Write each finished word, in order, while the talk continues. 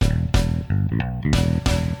Hey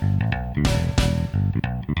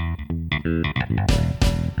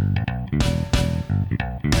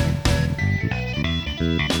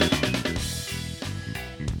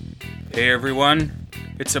everyone,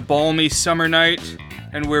 it's a balmy summer night,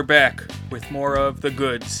 and we're back with more of The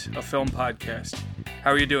Goods, a film podcast. How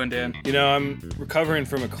are you doing, Dan? You know, I'm recovering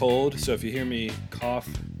from a cold, so if you hear me cough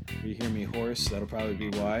or you hear me hoarse, that'll probably be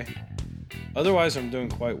why. Otherwise, I'm doing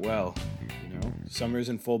quite well. You know, summer's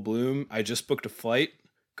in full bloom. I just booked a flight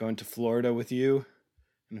going to Florida with you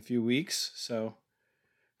in a few weeks, so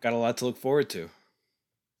got a lot to look forward to.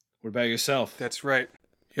 What about yourself? That's right.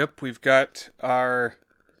 Yep, we've got our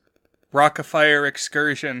Rock-afire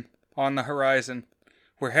excursion on the horizon.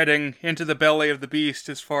 We're heading into the belly of the beast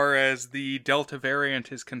as far as the Delta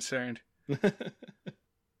variant is concerned. But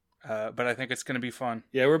I think it's going to be fun.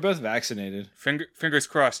 Yeah, we're both vaccinated. Fingers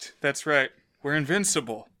crossed. That's right. We're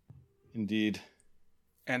invincible. Indeed.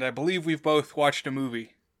 And I believe we've both watched a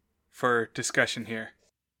movie for discussion here.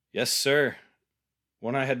 Yes, sir.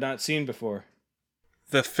 One I had not seen before.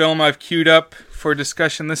 The film I've queued up for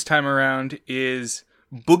discussion this time around is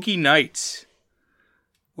Boogie Nights,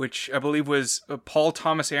 which I believe was Paul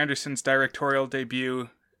Thomas Anderson's directorial debut,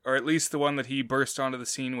 or at least the one that he burst onto the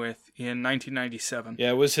scene with in 1997.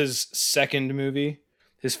 Yeah, it was his second movie.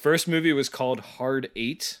 His first movie was called Hard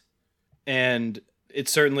 8, and it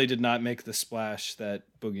certainly did not make the splash that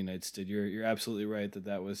Boogie Nights did. You're absolutely right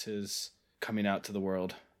that was his coming out to the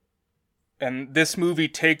world. And this movie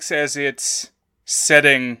takes as its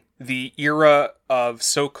setting the era of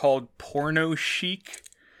so-called porno chic,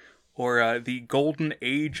 or the golden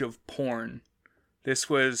age of porn. This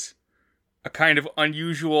was a kind of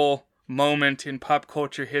unusual moment in pop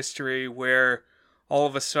culture history where all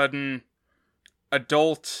of a sudden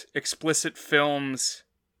adult explicit films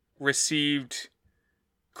received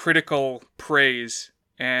critical praise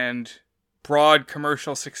and broad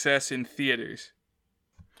commercial success in theaters.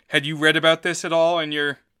 Had you read about this at all in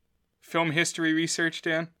your film history research,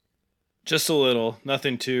 Dan? Just a little,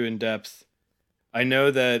 nothing too in depth. I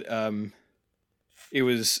know that it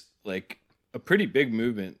was like a pretty big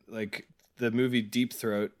movement. Like the movie Deep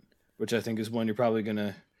Throat, which I think is one you're probably going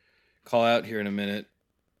to call out here in a minute,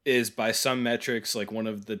 is by some metrics like one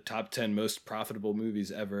of the top 10 most profitable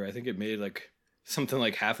movies ever. I think it made like something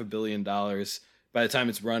like $500 million by the time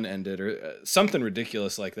its run ended, or something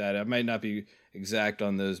ridiculous like that. I might not be exact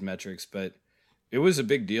on those metrics, but it was a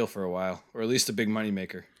big deal for a while, or at least a big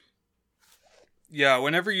moneymaker. Yeah,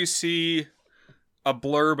 whenever you see a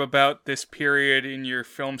blurb about this period in your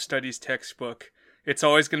film studies textbook, it's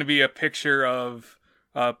always going to be a picture of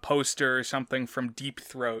a poster or something from Deep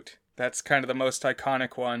Throat. That's kind of the most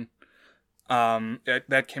iconic one.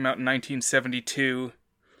 That came out in 1972.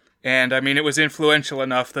 And, I mean, it was influential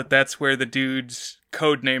enough that that's where the dude's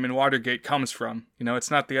code name in Watergate comes from. You know,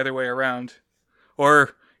 it's not the other way around.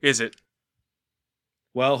 Or is it?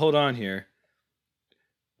 Well, hold on here.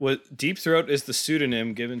 What Deep Throat is the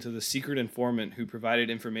pseudonym given to the secret informant who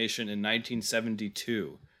provided information in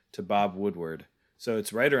 1972 to Bob Woodward. So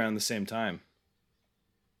it's right around the same time.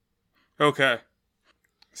 Okay.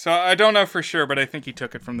 So I don't know for sure, but I think he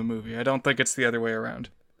took it from the movie. I don't think it's the other way around.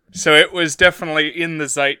 So it was definitely in the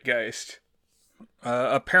zeitgeist.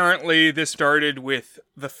 Apparently this started with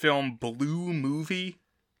the film Blue Movie,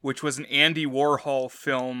 which was an Andy Warhol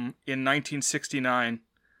film in 1969.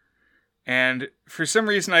 And for some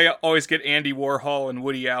reason, I always get Andy Warhol and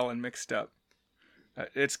Woody Allen mixed up.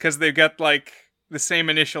 It's because they've got, like, the same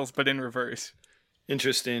initials, but in reverse.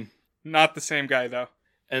 Interesting. Not the same guy, though.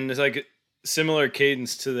 And there's, like, a similar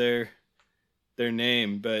cadence to their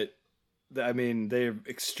name, but, I mean, they're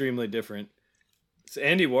extremely different. So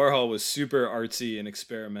Andy Warhol was super artsy and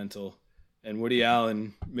experimental, and Woody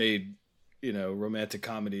Allen made, you know, romantic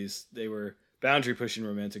comedies. They were boundary-pushing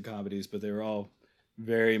romantic comedies, but they were all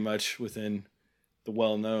very much within the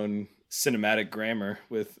well-known cinematic grammar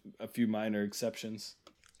with a few minor exceptions.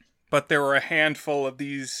 But there were a handful of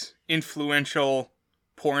these influential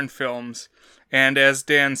porn films, and as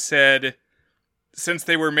Dan said, since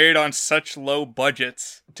they were made on such low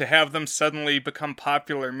budgets, to have them suddenly become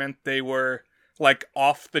popular meant they were, like,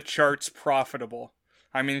 off-the-charts profitable.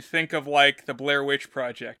 I mean, think of, like, the Blair Witch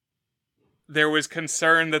Project. There was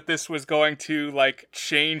concern that this was going to, like,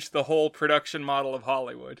 change the whole production model of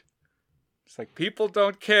Hollywood. It's like, people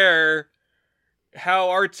don't care how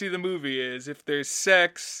artsy the movie is. If there's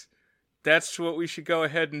sex, that's what we should go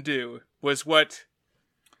ahead and do, was what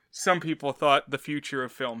some people thought the future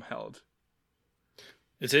of film held.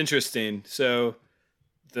 It's interesting. So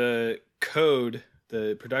the code,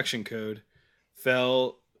 the production code,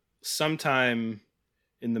 fell sometime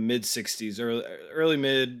in the mid 60s, early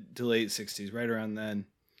mid to late 60s, right around then.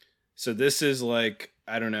 So this is like,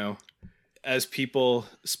 I don't know, as people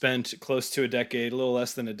spent close to a decade, a little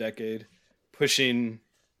less than a decade, pushing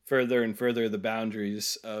further and further the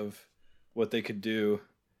boundaries of what they could do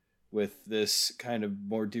with this kind of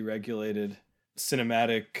more deregulated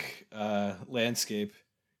cinematic landscape.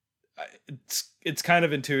 It's kind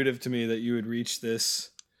of intuitive to me that you would reach this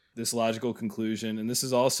logical conclusion. And this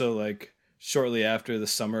is also like shortly after the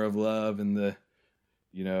Summer of Love and the,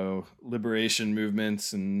 liberation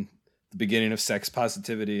movements and the beginning of sex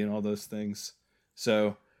positivity and all those things.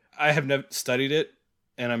 So I have never studied it,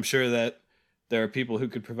 and I'm sure that there are people who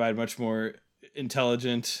could provide much more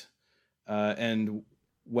intelligent and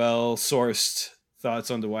well-sourced thoughts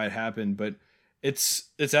on why it happened. But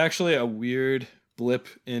it's actually a weird blip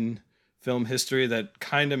in film history that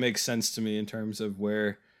kind of makes sense to me in terms of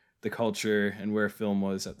where the culture and where film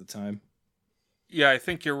was at the time. Yeah, I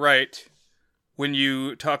think you're right when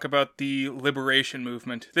you talk about the liberation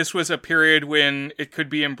movement. This was a period when it could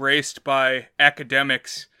be embraced by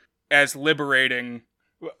academics as liberating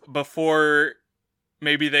before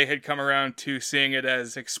maybe they had come around to seeing it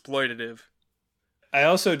as exploitative. I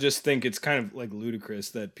also just think it's kind of like ludicrous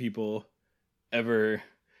that people ever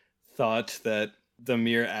thought that the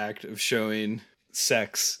mere act of showing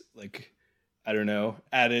sex, like, I don't know,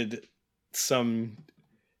 added some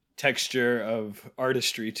texture of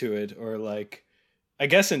artistry to it, or like, I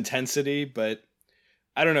guess intensity, but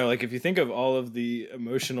I don't know, like if you think of all of the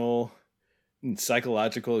emotional and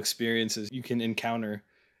psychological experiences you can encounter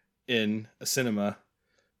in a cinema,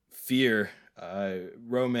 fear,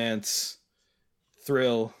 romance,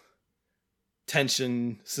 thrill,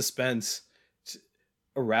 tension, suspense,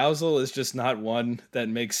 arousal is just not one that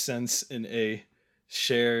makes sense in a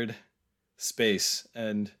shared space.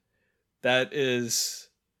 And that is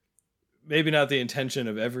maybe not the intention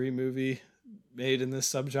of every movie made in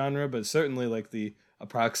this subgenre, but certainly like the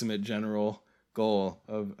approximate general goal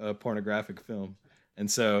of a pornographic film.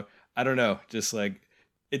 And so, I don't know, just like,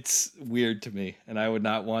 it's weird to me, and I would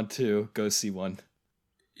not want to go see one.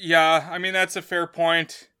 Yeah, I mean, that's a fair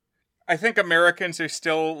point. I think Americans are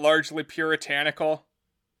still largely puritanical,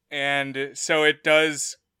 and so it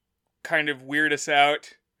does kind of weird us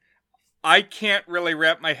out. I can't really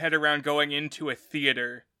wrap my head around going into a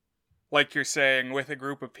theater, like you're saying, with a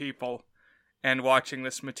group of people and watching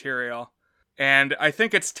this material. And I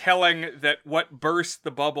think it's telling that what burst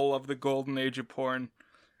the bubble of the golden age of porn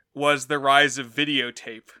was the rise of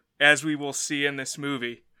videotape, as we will see in this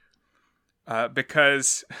movie.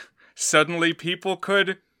 Because suddenly people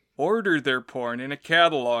could order their porn in a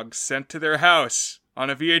catalog sent to their house on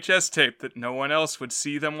a VHS tape that no one else would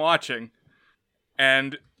see them watching.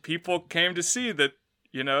 And people came to see that,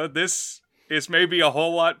 this is maybe a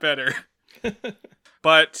whole lot better.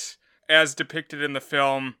 But as depicted in the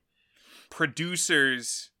film,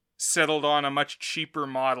 producers settled on a much cheaper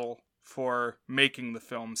model for making the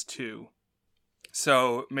films too.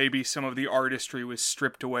 So maybe some of the artistry was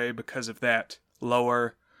stripped away because of that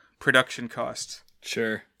lower production cost.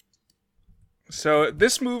 Sure. So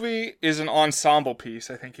this movie is an ensemble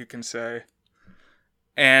piece, I think you can say.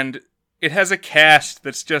 And it has a cast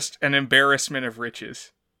that's just an embarrassment of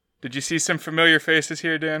riches. Did you see some familiar faces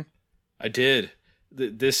here, Dan? I did.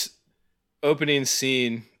 This opening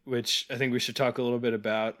scene, which I think we should talk a little bit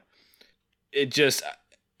about, it just,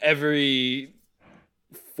 every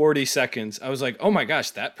 40 seconds, I was like, oh my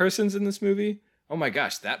gosh, that person's in this movie? Oh my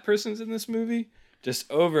gosh, that person's in this movie? Just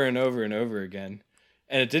over and over and over again.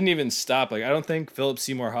 And it didn't even stop. Like, I don't think Philip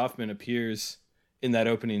Seymour Hoffman appears in that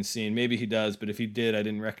opening scene. Maybe he does, but if he did, I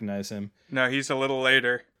didn't recognize him. No, he's a little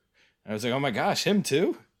later. I was like, oh my gosh, him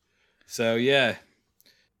too? So, yeah.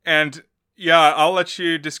 And, yeah, I'll let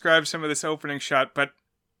you describe some of this opening shot, but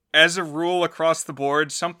as a rule across the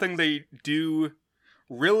board, something they do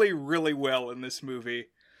really, really well in this movie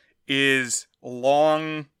is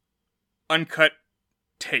long, uncut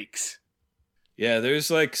takes. Yeah,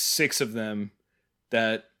 there's like 6 of them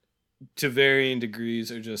that, to varying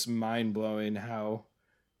degrees, are just mind-blowing how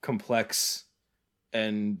complex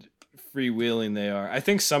and freewheeling they are. I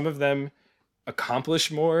think some of them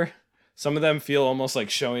accomplish more. Some of them feel almost like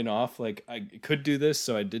showing off, like, I could do this,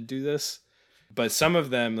 so I did do this. But some of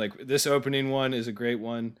them, like this opening one is a great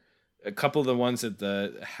one. A couple of the ones at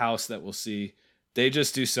the house that we'll see, they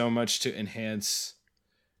just do so much to enhance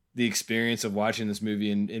the experience of watching this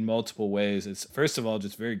movie in multiple ways. It's, first of all,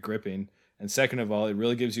 just very gripping. And second of all, it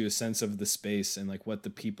really gives you a sense of the space and like what the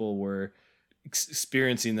people were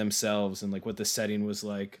experiencing themselves and like what the setting was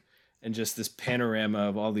like. And just this panorama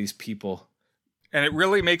of all these people. And it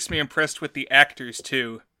really makes me impressed with the actors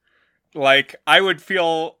too. Like, I would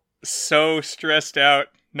feel so stressed out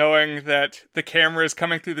knowing that the camera is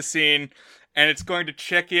coming through the scene and it's going to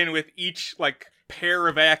check in with each, like, pair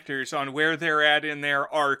of actors on where they're at in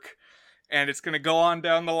their arc. And it's going to go on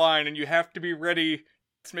down the line and you have to be ready.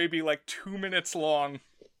 It's maybe like 2 minutes long.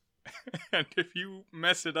 And if you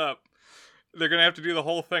mess it up, they're going to have to do the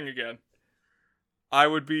whole thing again. I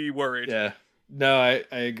would be worried. Yeah. No, I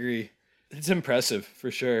agree. It's impressive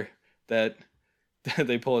for sure that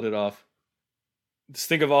they pulled it off. Just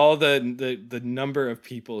think of all the number of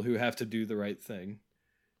people who have to do the right thing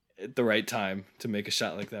at the right time to make a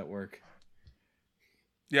shot like that work.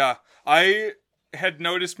 Yeah, I had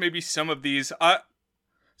noticed maybe some of these.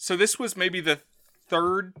 So this was maybe the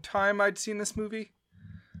third time I'd seen this movie,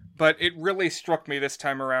 but it really struck me this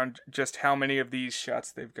time around just how many of these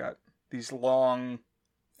shots they've got. These long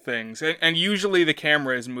things. And usually the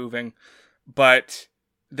camera is moving, but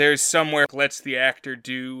there's somewhere that lets the actor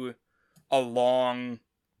do a long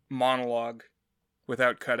monologue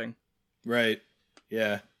without cutting. Right.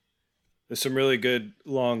 Yeah. There's some really good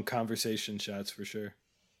long conversation shots for sure.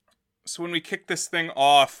 So when we kick this thing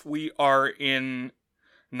off, we are in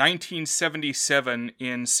 1977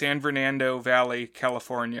 in San Fernando Valley,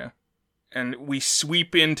 California. And we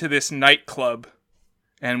sweep into this nightclub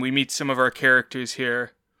and we meet some of our characters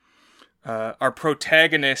here. Our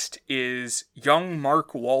protagonist is young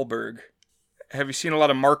Mark Wahlberg. Have you seen a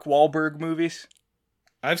lot of Mark Wahlberg movies?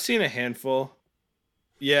 I've seen a handful.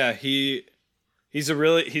 Yeah, he's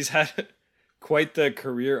had quite the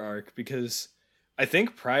career arc because I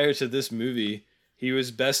think prior to this movie, he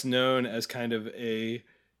was best known as kind of a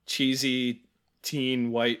cheesy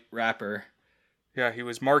teen white rapper. Yeah, he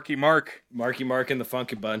was Marky Mark. Marky Mark and the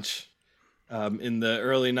Funky Bunch in the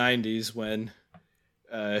early 90s when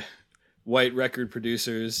white record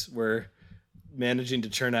producers were managing to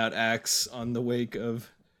churn out acts on the wake of,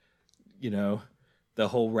 the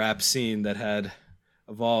whole rap scene that had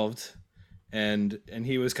evolved. And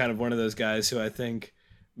he was kind of one of those guys who I think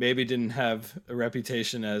maybe didn't have a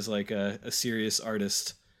reputation as like a serious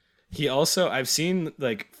artist. He also, I've seen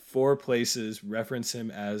like 4 places reference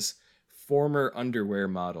him as former underwear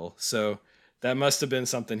model. So that must have been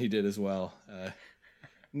something he did as well.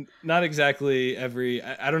 Not exactly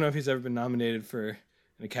I don't know if he's ever been nominated for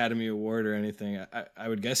an Academy Award or anything. I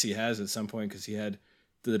would guess he has at some point because he had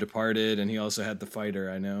The Departed and he also had The Fighter,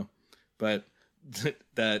 I know. But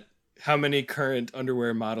that how many current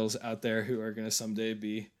underwear models out there who are going to someday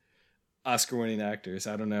be Oscar-winning actors?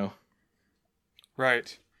 I don't know.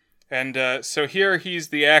 Right. And so here he's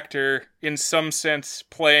the actor, in some sense,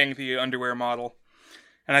 playing the underwear model.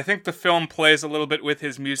 And I think the film plays a little bit with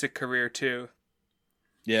his music career, too.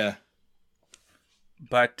 Yeah.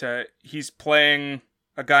 But he's playing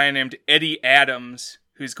a guy named Eddie Adams,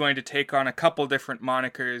 who's going to take on a couple different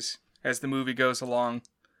monikers as the movie goes along.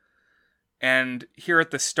 And here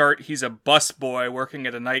at the start, he's a busboy working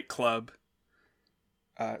at a nightclub.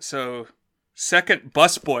 So, second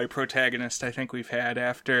busboy protagonist I think we've had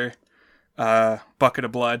after Bucket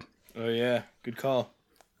of Blood. Oh yeah, good call.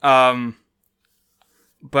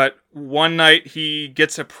 But one night he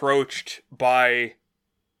gets approached by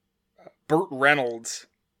Burt Reynolds,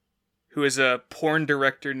 who is a porn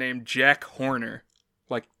director named Jack Horner,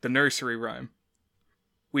 like the nursery rhyme.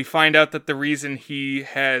 We find out that the reason he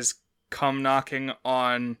has come knocking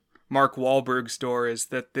on Mark Wahlberg's door is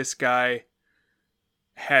that this guy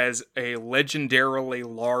has a legendarily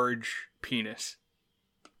large penis.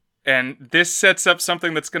 And this sets up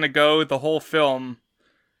something that's going to go the whole film,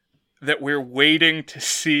 that we're waiting to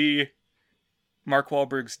see Mark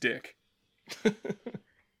Wahlberg's dick.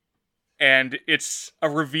 And it's a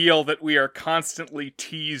reveal that we are constantly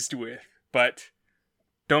teased with, but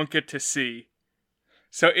don't get to see.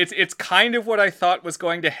 So it's kind of what I thought was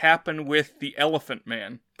going to happen with The Elephant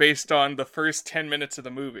Man, based on the first 10 minutes of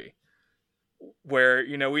the movie. Where,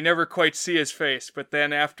 we never quite see his face, but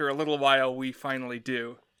then after a little while, we finally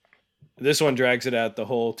do. This one drags it out the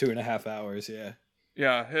whole 2.5 hours, yeah.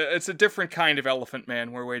 Yeah, it's a different kind of Elephant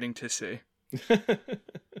Man we're waiting to see.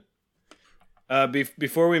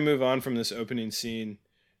 Before we move on from this opening scene,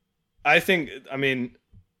 this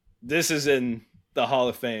is in the Hall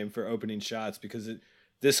of Fame for opening shots because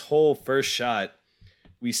this whole first shot,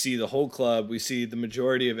 we see the whole club, we see the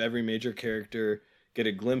majority of every major character get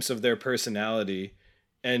a glimpse of their personality.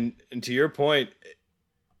 And to your point,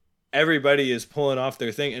 everybody is pulling off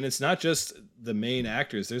their thing. And it's not just the main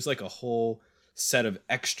actors. There's like a whole set of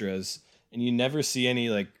extras. And you never see any,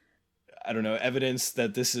 evidence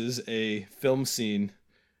that this is a film scene.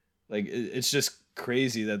 Like, it's just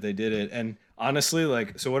crazy that they did it. And honestly,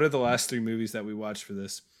 so what are the last 3 movies that we watched for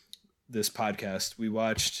this podcast? We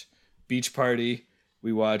watched Beach Party,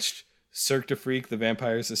 we watched Cirque du Freak, The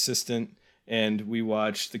Vampire's Assistant, and we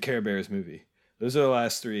watched the Care Bears movie. Those are the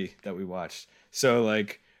last 3 that we watched. So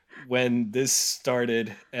like when this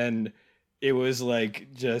started and it was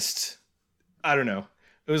like just, I don't know.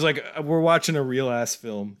 It was like we're watching a real ass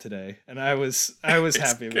film today, and I was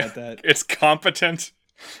happy about that. It's competent.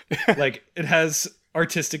 Like it has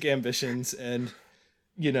artistic ambitions and,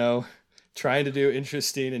 you know, trying to do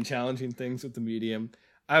interesting and challenging things with the medium.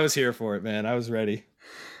 I was here for it, man. I was ready.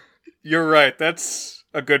 You're right. That's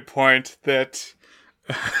a good point, that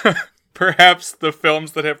perhaps the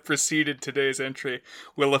films that have preceded today's entry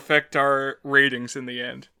will affect our ratings in the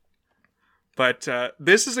end. But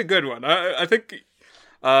this is a good one. I think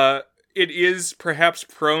it is perhaps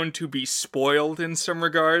prone to be spoiled in some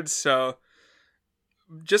regards, so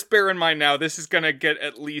just bear in mind now, this is going to get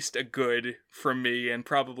at least a good from me and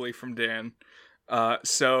probably from Dan.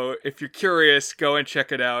 So if you're curious, go and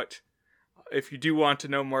check it out. If you do want to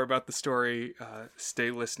know more about the story,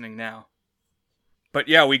 stay listening now. But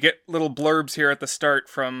yeah, we get little blurbs here at the start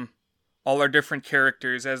from all our different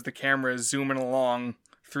characters as the camera is zooming along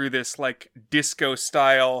through this like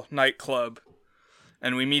disco-style nightclub.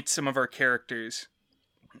 And we meet some of our characters.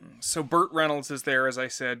 So Burt Reynolds is there, as I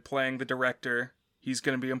said, playing the director. He's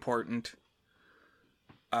going to be important.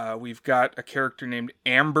 We've got a character named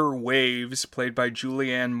Amber Waves, played by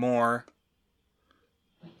Julianne Moore,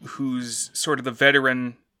 who's sort of the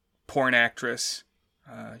veteran porn actress.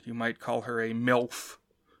 You might call her a MILF,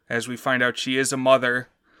 as we find out she is a mother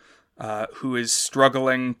who is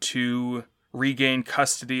struggling to regain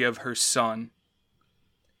custody of her son.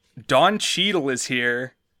 Don Cheadle is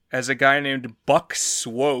here as a guy named Buck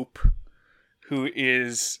Swope, who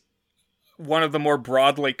is one of the more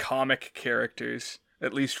broadly comic characters,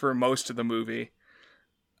 at least for most of the movie,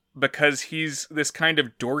 because he's this kind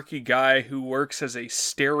of dorky guy who works as a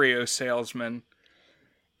stereo salesman,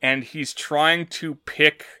 and he's trying to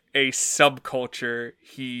pick a subculture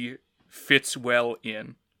he fits well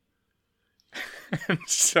in. And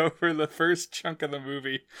so for the first chunk of the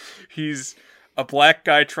movie, he's a black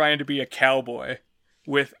guy trying to be a cowboy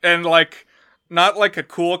not like a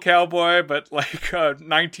cool cowboy, but like a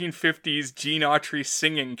 1950s Gene Autry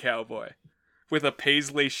singing cowboy with a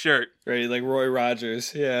paisley shirt. Right, like Roy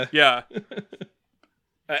Rogers, yeah. Yeah.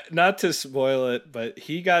 Not to spoil it, but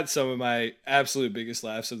he got some of my absolute biggest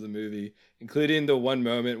laughs of the movie, including the one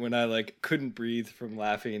moment when I like couldn't breathe from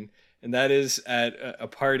laughing, and that is at a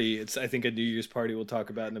party. It's, I think, a New Year's party we'll talk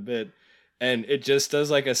about in a bit, and it just does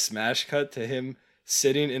like a smash cut to him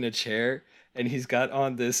sitting in a chair, and he's got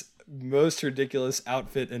on this most ridiculous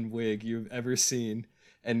outfit and wig you've ever seen.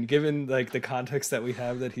 And given like the context that we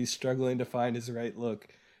have that he's struggling to find his right look,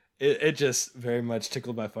 it just very much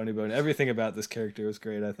tickled my funny bone. Everything about this character was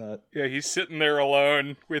great, I thought. Yeah, he's sitting there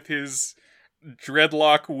alone with his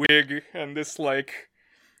dreadlock wig and this like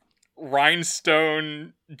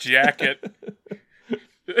rhinestone jacket.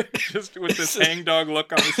 Just with this hangdog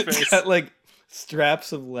look on his face. It's got like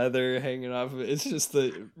straps of leather hanging off of it. It's just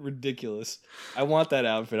ridiculous. I want that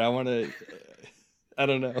outfit. I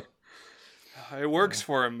don't know. It works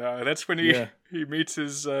for him though. That's when he meets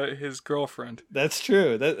his girlfriend. That's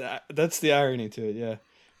true. That's the irony to it. Yeah,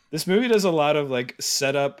 this movie does a lot of like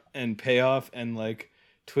setup and payoff and like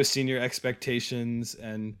twisting your expectations.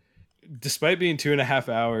 And despite being 2.5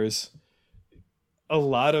 hours, a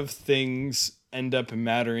lot of things end up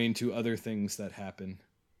mattering to other things that happen.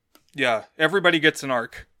 Yeah, everybody gets an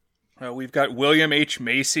arc. We've got William H.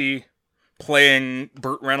 Macy playing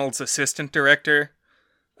Burt Reynolds' assistant director,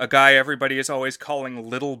 a guy everybody is always calling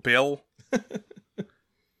Little Bill.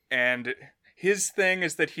 And his thing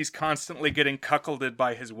is that he's constantly getting cuckolded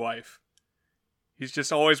by his wife. He's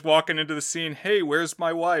just always walking into the scene, hey, where's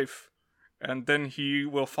my wife? And then he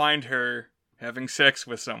will find her having sex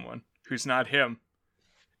with someone who's not him.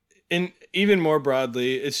 And even more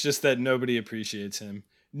broadly, it's just that nobody appreciates him.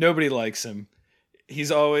 Nobody likes him. He's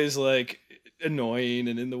always like annoying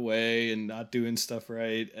and in the way and not doing stuff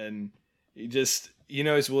right. And he just,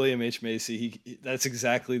 it's William H. Macy. That's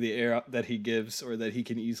exactly the air that he gives, or that he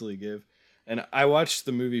can easily give. And I watched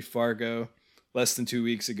the movie Fargo less than 2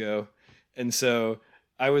 weeks ago. And so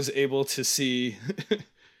I was able to see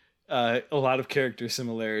a lot of character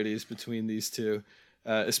similarities between these two,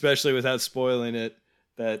 especially without spoiling it,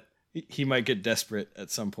 that he might get desperate at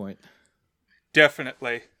some point.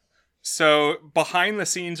 Definitely. So, behind the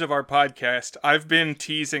scenes of our podcast, I've been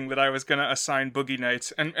teasing that I was going to assign Boogie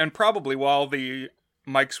Nights, and probably while the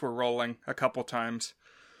mics were rolling a couple times,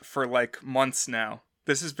 for like months now.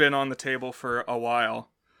 This has been on the table for a while.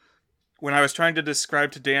 When I was trying to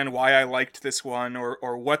describe to Dan why I liked this one,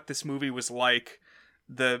 or what this movie was like,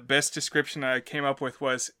 the best description I came up with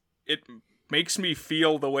was, it makes me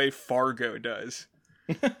feel the way Fargo does,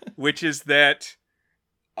 which is that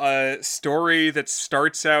a story that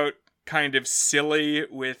starts out kind of silly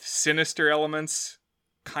with sinister elements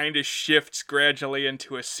kind of shifts gradually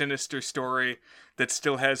into a sinister story that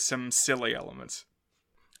still has some silly elements.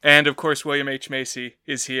 And of course, William H. Macy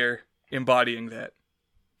is here embodying that.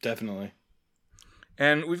 Definitely.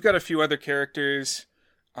 And we've got a few other characters.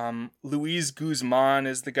 Luis Guzman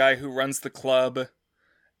is the guy who runs the club,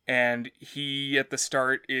 and he at the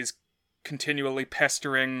start is continually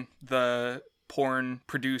pestering the porn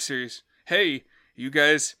producers. Hey, you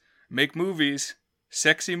guys make movies,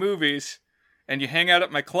 sexy movies, and you hang out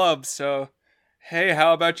at my club, so hey,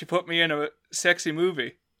 how about you put me in a sexy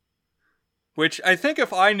movie? Which I think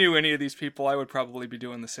if I knew any of these people, I would probably be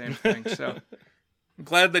doing the same thing. So I'm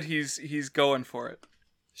glad that he's going for it.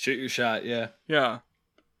 Shoot your shot, yeah. Yeah.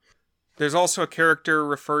 There's also a character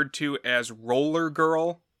referred to as Roller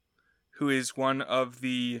Girl, who is one of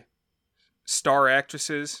the star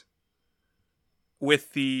actresses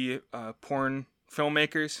with the porn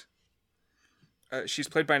filmmakers. She's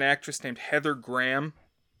played by an actress named Heather Graham,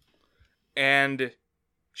 and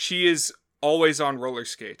she is always on roller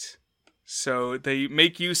skates. So they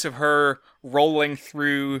make use of her rolling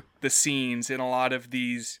through the scenes in a lot of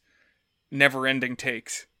these never-ending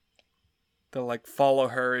takes. They'll like follow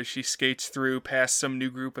her as she skates through past some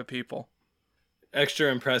new group of people.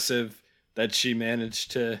 Extra impressive that she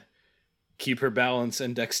managed to keep her balance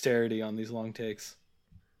and dexterity on these long takes.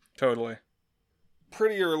 Totally.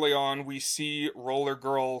 Pretty early on, we see Roller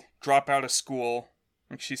Girl drop out of school.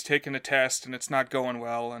 Like, she's taking a test and it's not going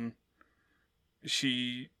well, and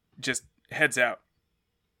she just heads out.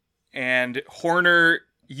 And Horner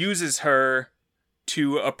uses her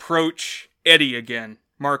to approach Eddie again,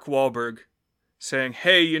 Mark Wahlberg, saying,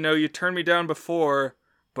 hey, you know, you turned me down before,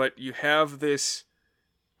 but you have this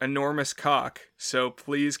enormous cock, so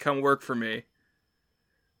please come work for me.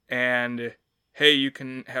 And, hey, you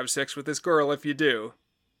can have sex with this girl if you do.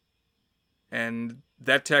 And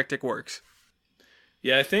that tactic works.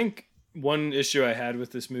 Yeah, I think one issue I had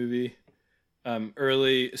with this movie,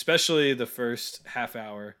 early, especially the first half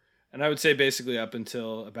hour, and I would say basically up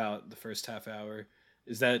until about the first half hour,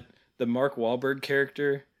 is that the Mark Wahlberg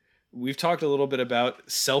character, we've talked a little bit about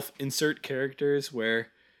self-insert characters where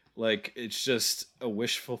like it's just a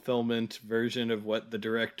wish fulfillment version of what the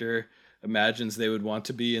director imagines they would want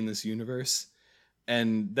to be in this universe.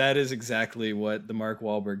 And that is exactly what the Mark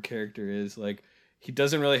Wahlberg character is. Like, he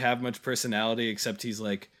doesn't really have much personality, except he's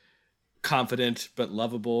like confident but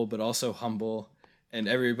lovable, but also humble, and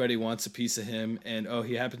everybody wants a piece of him. And oh,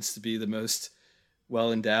 he happens to be the most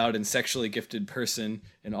well endowed and sexually gifted person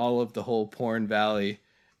in all of the whole porn valley.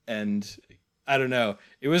 And I don't know,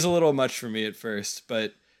 it was a little much for me at first,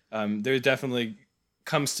 but there definitely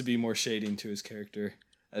comes to be more shading to his character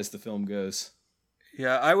as the film goes.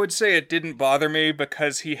 Yeah, I would say it didn't bother me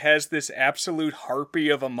because he has this absolute harpy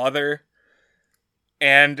of a mother.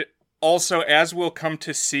 And also, as we'll come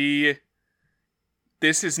to see,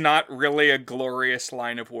 this is not really a glorious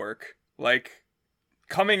line of work. Like,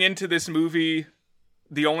 coming into this movie,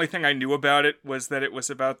 the only thing I knew about it was that it was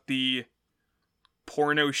about the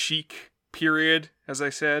porno chic period, as I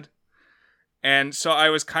said. And so I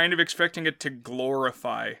was kind of expecting it to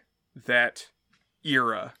glorify that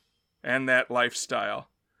era and that lifestyle.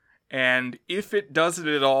 And if it does it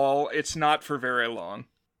at all, it's not for very long.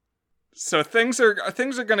 So things are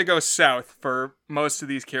going to go south for most of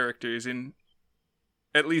these characters, in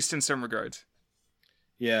at least in some regards.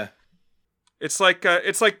 Yeah. It's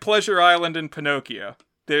like Pleasure Island and Pinocchio.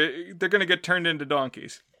 They're going to get turned into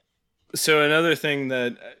donkeys. So another thing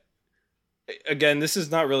that, again, this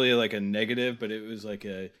is not really like a negative, but it was like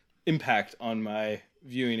a impact on my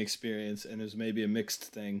viewing experience, and it was maybe a mixed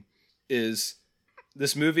thing, is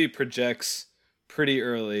this movie projects pretty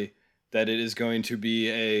early that it is going to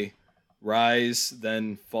be a rise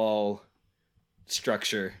then fall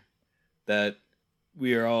structure that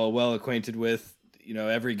we are all well acquainted with. You know,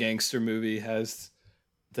 every gangster movie has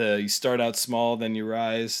you start out small, then you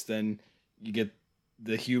rise, then you get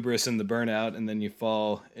the hubris and the burnout, and then you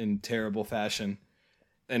fall in terrible fashion.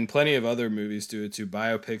 And plenty of other movies do it too.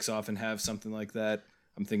 Biopics often have something like that.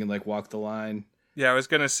 I'm thinking like Walk the Line. Yeah, I was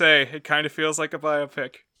going to say, it kind of feels like a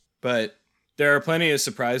biopic. But there are plenty of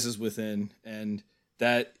surprises within, and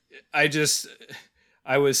that I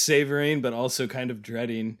was savoring, but also kind of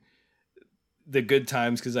dreading the good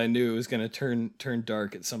times because I knew it was going to turn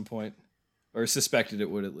dark at some point, or suspected it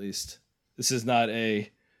would at least. This is not a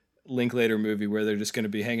Linklater movie where they're just going to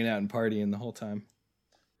be hanging out and partying the whole time.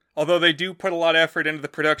 Although they do put a lot of effort into the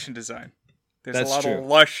production design. There's That's a lot true. of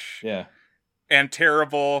lush Yeah. and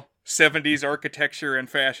terrible 70s architecture and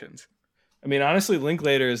fashions. I mean, honestly,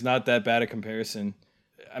 Linklater is not that bad a comparison.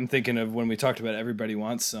 I'm thinking of when we talked about Everybody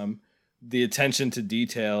Wants Some, the attention to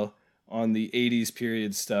detail on the 80s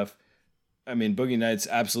period stuff. I mean, Boogie Nights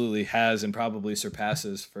absolutely has and probably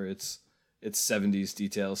surpasses for its 70s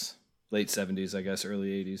details. Late 70s, I guess, early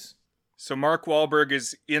 80s. So Mark Wahlberg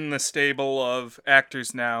is in the stable of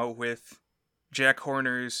actors now with Jack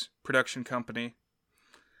Horner's production company.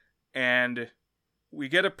 And we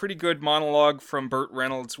get a pretty good monologue from Burt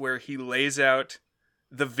Reynolds where he lays out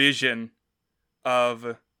the vision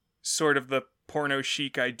of sort of the porno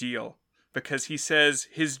chic ideal. Because he says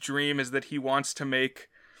his dream is that he wants to make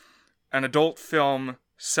an adult film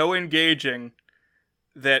so engaging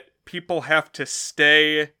that people have to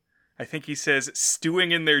stay, I think he says,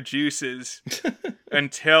 stewing in their juices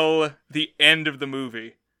until the end of the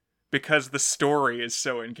movie. Because the story is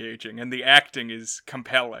so engaging and the acting is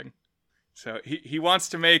compelling. So he wants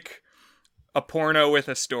to make a porno with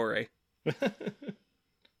a story.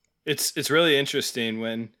 It's really interesting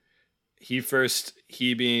when he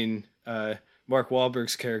being Mark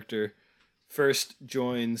Wahlberg's character, first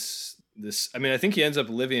joins this. I mean, I think he ends up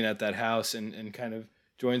living at that house and kind of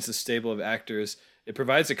joins the stable of actors. It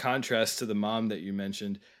provides a contrast to the mom that you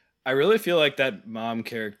mentioned. I really feel like that mom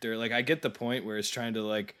character, like, I get the point where it's trying to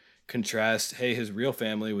like contrast, hey, his real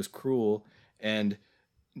family was cruel and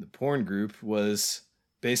the porn group was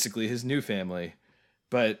basically his new family.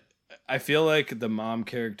 But I feel like the mom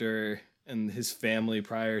character and his family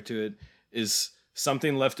prior to it is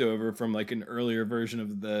something left over from like an earlier version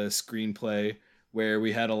of the screenplay where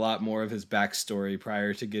we had a lot more of his backstory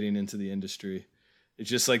prior to getting into the industry. It's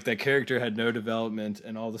just like that character had no development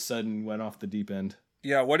and all of a sudden went off the deep end.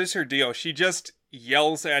 Yeah, what is her deal? She just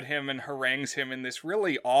yells at him and harangues him in this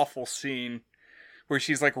really awful scene where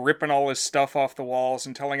she's like ripping all his stuff off the walls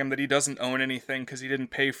and telling him that he doesn't own anything because he didn't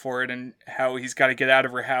pay for it and how he's got to get out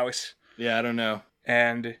of her house. Yeah, I don't know.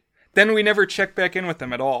 And then we never check back in with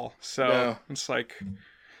them at all. So No. It's like,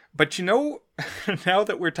 but you know, now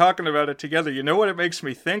that we're talking about it together, you know what it makes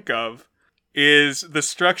me think of is the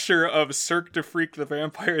structure of Cirque du Freak the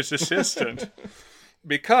Vampire's Assistant.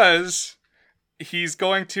 Because he's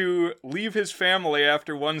going to leave his family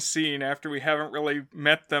after one scene, after we haven't really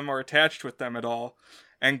met them or attached with them at all,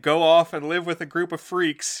 and go off and live with a group of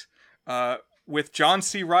freaks with John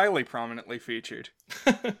C. Reilly prominently featured.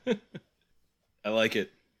 I like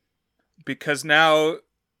it. Because now,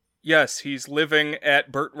 yes, he's living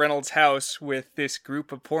at Burt Reynolds' house with this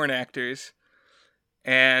group of porn actors,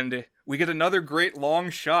 and we get another great long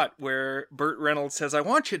shot where Burt Reynolds says, I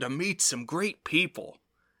want you to meet some great people.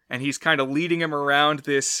 And he's kind of leading him around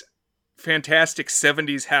this fantastic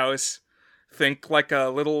 70s house. Think like a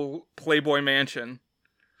little Playboy mansion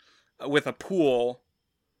with a pool.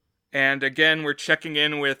 And again, we're checking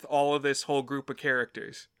in with all of this whole group of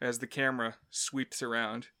characters as the camera sweeps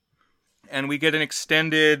around. And we get an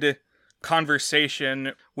extended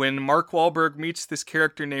conversation when Mark Wahlberg meets this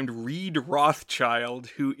character named Reed Rothschild,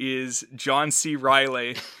 who is John C.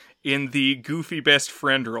 Reilly in the goofy best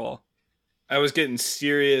friend role. I was getting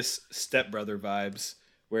serious stepbrother vibes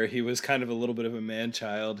where he was kind of a little bit of a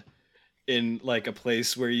man-child in like a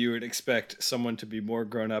place where you would expect someone to be more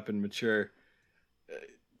grown up and mature,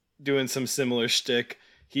 doing some similar shtick.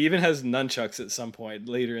 He even has nunchucks at some point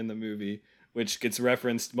later in the movie, which gets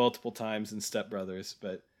referenced multiple times in Step Brothers.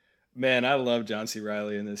 But man, I love John C.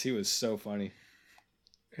 Reilly in this. He was so funny.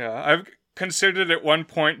 Yeah, I've considered at one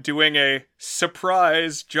point doing a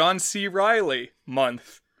surprise John C. Reilly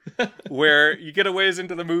month. Where you get a ways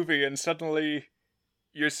into the movie and suddenly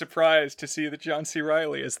you're surprised to see that John C.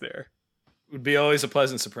 Reilly is there. Would be always a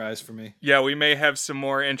pleasant surprise for me. Yeah, we may have some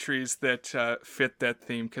more entries that fit that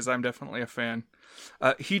theme because I'm definitely a fan.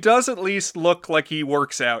 He does at least look like he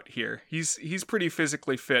works out here. He's pretty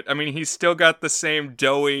physically fit. I mean, he's still got the same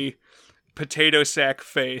doughy potato sack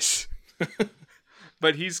face,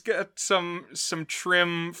 but he's got some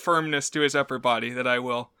trim firmness to his upper body that I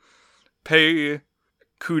will pay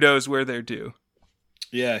kudos where they're due.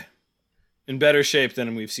 Yeah. In better shape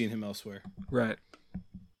than we've seen him elsewhere. Right.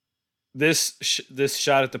 This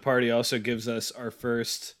shot at the party also gives us our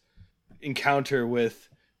first encounter with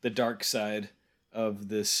the dark side of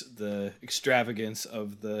the extravagance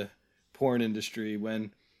of the porn industry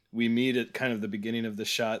when we meet at kind of the beginning of the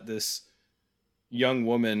shot this young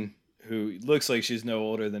woman who looks like she's no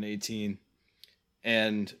older than 18,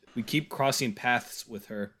 and we keep crossing paths with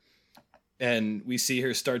her. And we see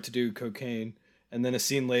her start to do cocaine. And then a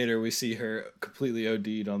scene later, we see her completely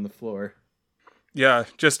OD'd on the floor. Yeah,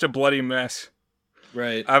 just a bloody mess.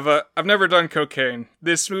 Right. I've never done cocaine.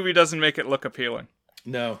 This movie doesn't make it look appealing.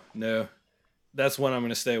 No. That's one I'm going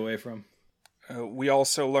to stay away from. We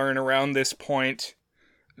also learn around this point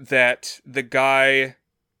that the guy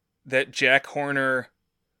that Jack Horner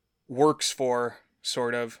works for,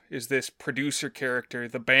 sort of, is this producer character,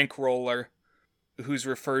 the bankroller, who's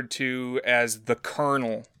referred to as the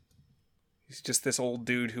Colonel. He's just this old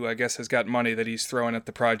dude who I guess has got money that he's throwing at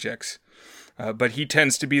the projects. But he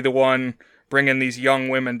tends to be the one bringing these young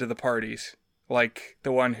women to the parties, like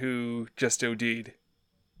the one who just OD'd.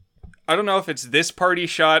 I don't know if it's this party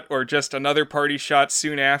shot or just another party shot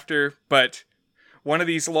soon after, but one of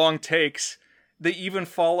these long takes, they even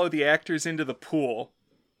follow the actors into the pool.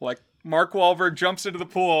 Like, Mark Wahlberg jumps into the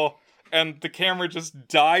pool, and the camera just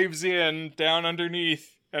dives in down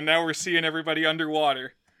underneath, and now we're seeing everybody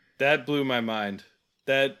underwater. That blew my mind.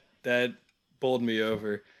 That bowled me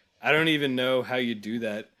over. I don't even know how you do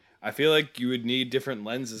that. I feel like you would need different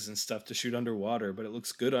lenses and stuff to shoot underwater, but it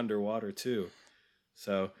looks good underwater too.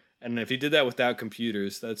 So, and if he did that without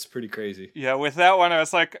computers, that's pretty crazy. Yeah, with that one, I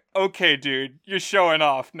was like, okay, dude, you're showing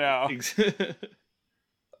off now.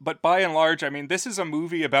 But by and large, I mean, this is a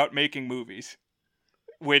movie about making movies,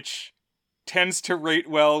 which tends to rate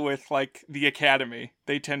well with, like, the Academy.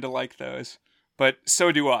 They tend to like those. But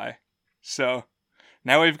so do I. So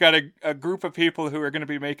now we've got a group of people who are going to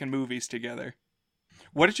be making movies together.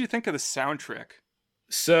 What did you think of the soundtrack?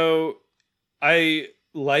 So I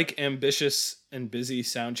like ambitious and busy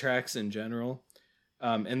soundtracks in general.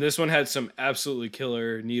 And this one had some absolutely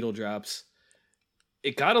killer needle drops.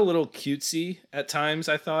 It got a little cutesy at times,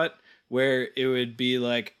 I thought, where it would be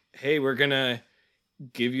like, hey, we're going to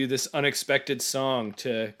give you this unexpected song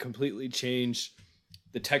to completely change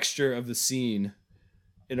the texture of the scene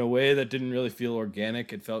in a way that didn't really feel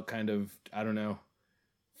organic. It felt kind of, I don't know,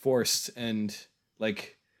 forced, and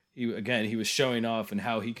like he was showing off and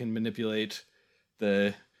how he can manipulate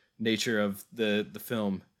the nature of the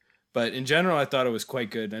film. But in general, I thought it was quite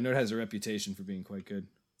good. I know it has a reputation for being quite good.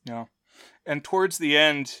 Yeah. And towards the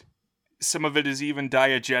end, some of it is even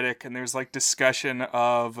diegetic, and there's like discussion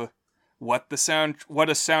of what a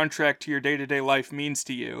soundtrack to your day-to-day life means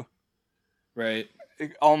to you. Right.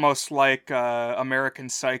 Almost like American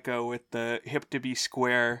Psycho with the hip to be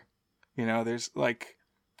square. You know, there's like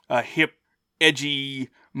a hip, edgy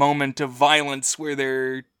moment of violence where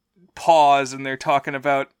they're pause and they're talking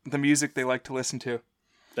about the music they like to listen to.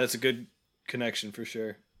 That's a good connection for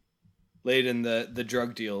sure. Late in the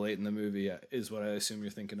drug deal, late in the movie, is what I assume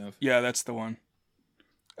you're thinking of. Yeah, that's the one.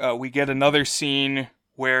 We get another scene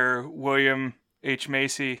where William H.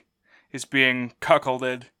 Macy is being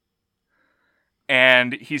cuckolded.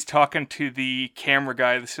 And he's talking to the camera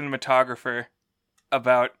guy, the cinematographer,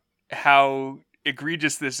 about how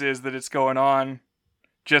egregious this is that it's going on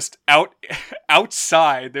just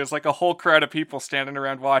outside. There's like a whole crowd of people standing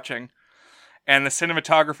around watching. And the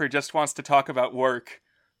cinematographer just wants to talk about work.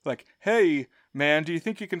 Like, hey, man, do you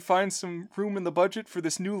think you can find some room in the budget for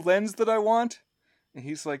this new lens that I want? And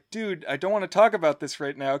he's like, dude, I don't want to talk about this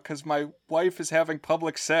right now because my wife is having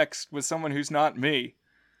public sex with someone who's not me.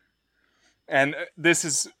 And this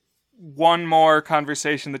is one more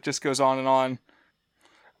conversation that just goes on and on.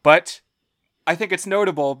 But I think it's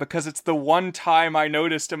notable because it's the one time I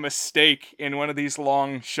noticed a mistake in one of these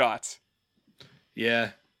long shots.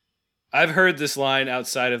 Yeah. I've heard this line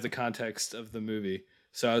outside of the context of the movie.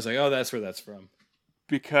 So I was like, oh, that's where that's from.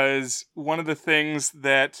 Because one of the things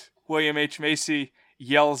that William H. Macy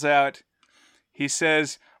yells out, he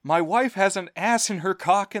says, "My wife has an ass in her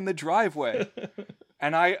cock in the driveway."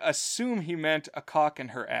 And I assume he meant a cock in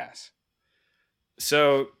her ass.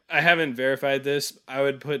 So I haven't verified this. I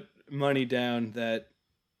would put money down that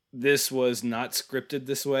this was not scripted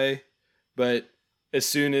this way. But as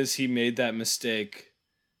soon as he made that mistake,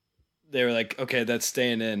 they were like, okay, that's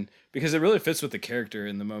staying in. Because it really fits with the character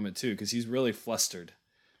in the moment, too, because he's really flustered.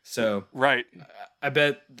 So right. I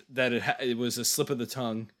bet that it was a slip of the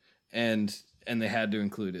tongue, and they had to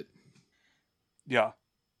include it. Yeah.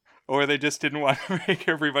 Or they just didn't want to make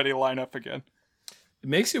everybody line up again. It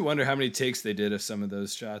makes you wonder how many takes they did of some of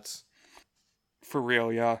those shots. For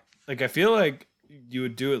real, yeah. Like, I feel like you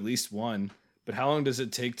would do at least one, but how long does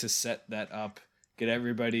it take to set that up, get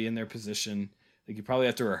everybody in their position? Like, you probably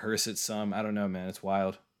have to rehearse it some. I don't know, man. It's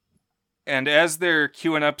wild. And as they're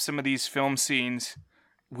queuing up some of these film scenes,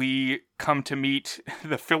 we come to meet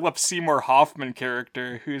the Philip Seymour Hoffman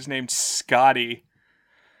character, who's named Scotty.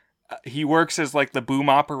 He works as like the boom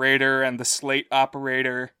operator and the slate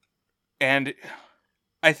operator. And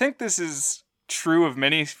I think this is true of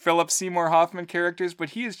many Philip Seymour Hoffman characters,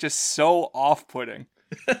 but he is just so off-putting.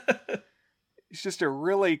 He's just a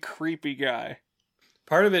really creepy guy.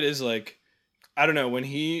 part of it is like, I don't know, when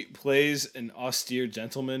he plays an austere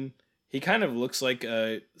gentleman, he kind of looks like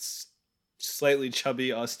a slightly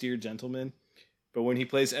chubby, austere gentleman. But when he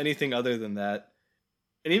plays anything other than that,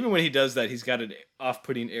 and even when he does that, he's got an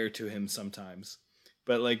off-putting air to him sometimes.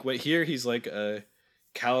 But like what here, he's like a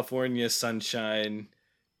California sunshine,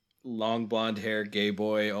 long blonde hair, gay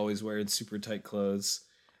boy, always wearing super tight clothes.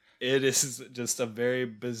 It is just a very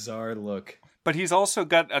bizarre look. But he's also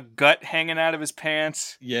got a gut hanging out of his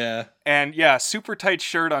pants. Yeah. And yeah, super tight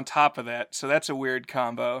shirt on top of that. So that's a weird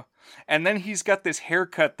combo. And then he's got this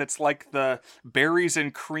haircut that's like the berries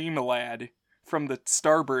and cream lad from the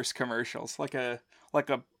Starburst commercials. I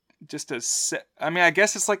mean, I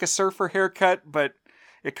guess it's like a surfer haircut, but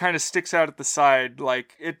it kind of sticks out at the side.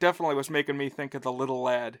 Like, it definitely was making me think of the little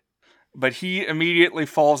lad. But he immediately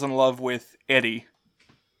falls in love with Eddie,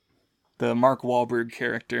 the Mark Wahlberg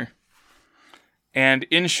character. And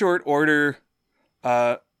in short order,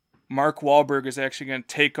 Mark Wahlberg is actually going to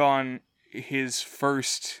take on his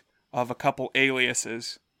first of a couple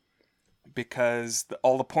aliases, because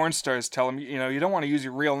all the porn stars tell him, you know, you don't want to use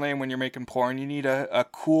your real name when you're making porn. You need a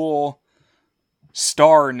cool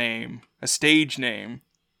star name, a stage name.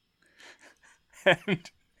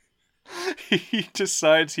 And he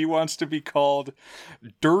decides he wants to be called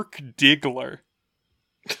Dirk Diggler.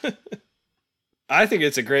 I think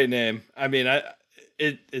it's a great name. I mean,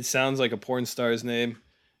 it sounds like a porn star's name.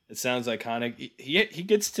 It sounds iconic. He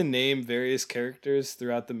gets to name various characters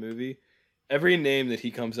throughout the movie. Every name that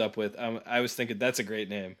he comes up with, I was thinking, that's a great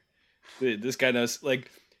name. This guy knows,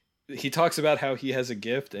 like, he talks about how he has a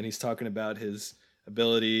gift, and he's talking about his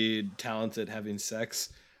ability, talent at having sex.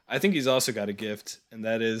 I think he's also got a gift, and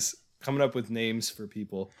that is coming up with names for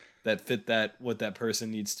people that fit what that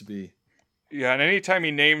person needs to be. Yeah, and anytime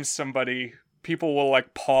he names somebody, people will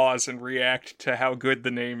like pause and react to how good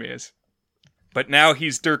the name is. But now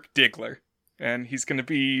he's Dirk Diggler, and he's going to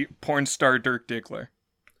be porn star Dirk Diggler.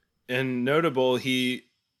 And notable, he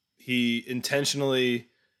intentionally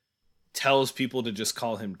tells people to just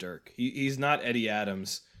call him Dirk. He's not Eddie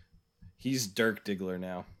Adams. He's Dirk Diggler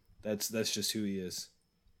now. That's just who he is.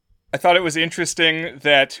 I thought it was interesting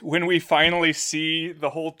that when we finally see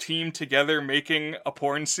the whole team together making a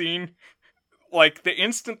porn scene, like the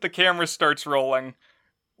instant the camera starts rolling,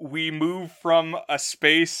 we move from a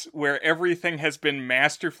space where everything has been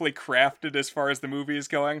masterfully crafted as far as the movie is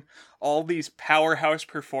going. All these powerhouse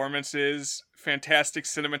performances, fantastic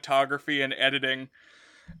cinematography and editing.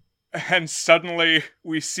 And suddenly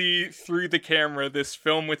we see through the camera this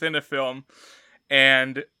film within a film,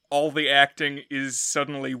 and all the acting is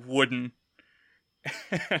suddenly wooden.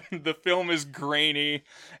 And the film is grainy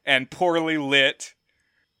and poorly lit,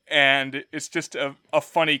 and it's just a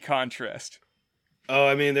funny contrast. Oh,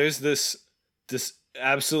 I mean, there's this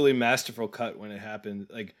absolutely masterful cut when it happened.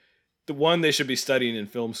 Like, the one they should be studying in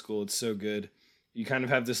film school. It's so good. You kind of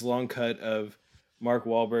have this long cut of Mark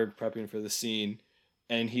Wahlberg prepping for the scene,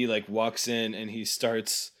 and he like walks in and he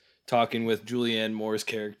starts talking with Julianne Moore's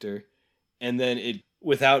character, and then it,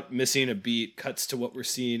 without missing a beat, cuts to what we're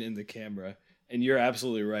seeing in the camera. And you're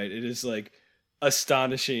absolutely right. It is like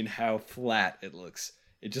astonishing how flat it looks.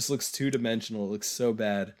 It just looks two-dimensional. It looks so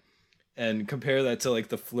bad. And compare that to like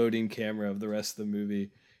the floating camera of the rest of the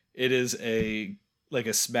movie. It is a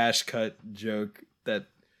smash cut joke that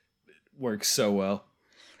works so well.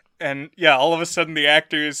 And yeah, all of a sudden the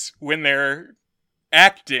actors, when they're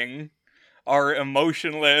acting, are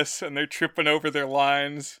emotionless and they're tripping over their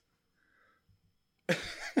lines.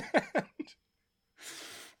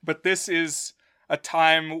 But this is a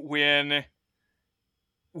time when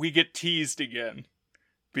we get teased again,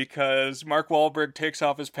 because Mark Wahlberg takes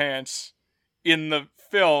off his pants in the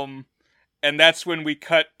film, and that's when we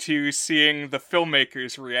cut to seeing the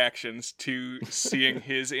filmmaker's reactions to seeing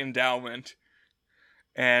his endowment.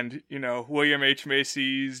 And, you know, William H.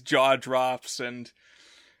 Macy's jaw drops, and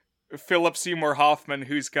Philip Seymour Hoffman,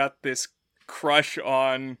 who's got this crush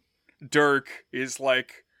on Dirk, is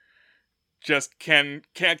like, just can't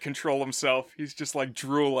control himself. He's just like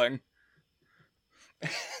drooling.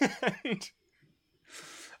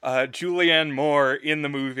 And Julianne Moore in the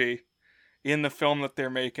movie, in the film that they're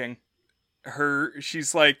making,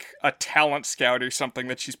 she's like a talent scout or something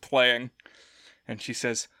that she's playing, and she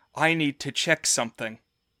says, "I need to check something,"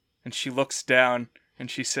 and she looks down and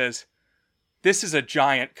she says, "This is a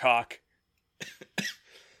giant cock."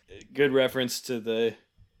 Good reference to the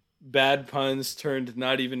bad puns turned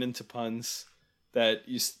not even into puns that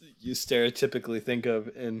you stereotypically think of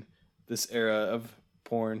in this era of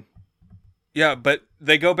porn. Yeah, but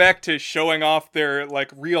they go back to showing off their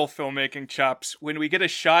like real filmmaking chops when we get a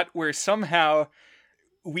shot where somehow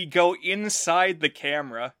we go inside the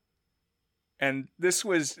camera. And this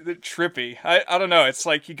was trippy. I don't know. It's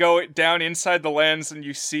like you go down inside the lens and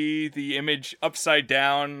you see the image upside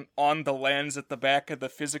down on the lens at the back of the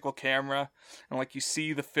physical camera. And like you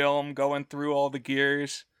see the film going through all the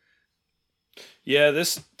gears. Yeah,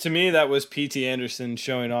 to me, that was P.T. Anderson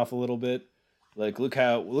showing off a little bit. Like, look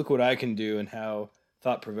what I can do and how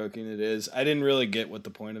thought-provoking it is. I didn't really get what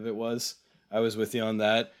the point of it was. I was with you on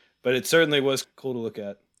that. But it certainly was cool to look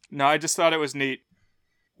at. No, I just thought it was neat.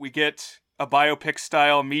 We get a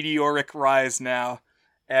biopic-style meteoric rise now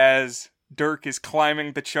as Dirk is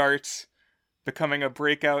climbing the charts, becoming a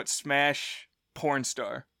breakout smash porn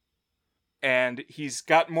star. And he's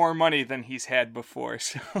got more money than he's had before,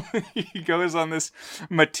 so he goes on this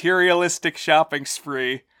materialistic shopping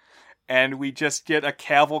spree, and we just get a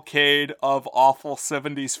cavalcade of awful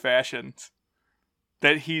 70s fashions.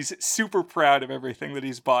 That he's super proud of everything that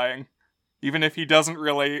he's buying, even if he doesn't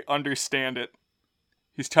really understand it.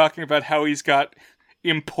 He's talking about how he's got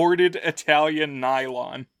imported Italian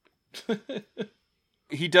nylon.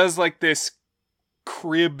 He does like this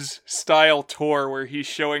Cribs style tour where he's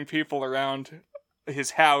showing people around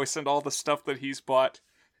his house and all the stuff that he's bought.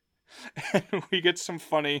 And we get some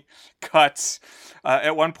funny cuts.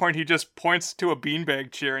 At one point he just points to a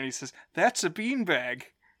beanbag chair and he says, "That's a beanbag."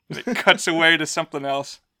 And it cuts away to something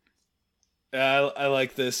else. I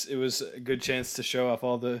like this. It was a good chance to show off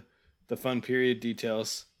all the fun period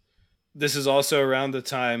details. This is also around the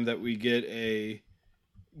time that we get a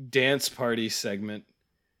dance party segment,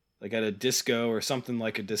 like at a disco or something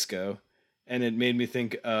like a disco. And it made me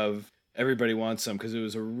think of Everybody Wants Some, because it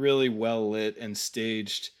was a really well lit and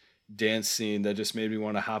staged dance scene that just made me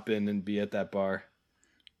want to hop in and be at that bar.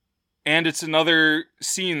 And it's another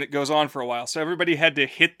scene that goes on for a while. So everybody had to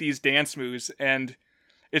hit these dance moves, and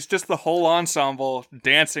it's just the whole ensemble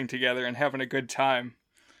dancing together and having a good time.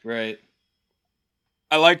 Right.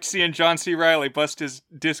 I liked seeing John C. Reilly bust his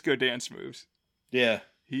disco dance moves. Yeah.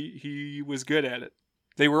 He was good at it.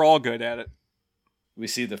 They were all good at it. We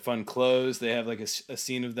see the fun clothes. They have like a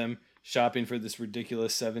scene of them shopping for this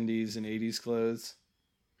ridiculous 70s and 80s clothes.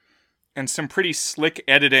 And some pretty slick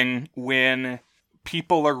editing when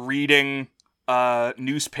people are reading a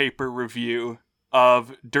newspaper review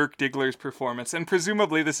of Dirk Diggler's performance. And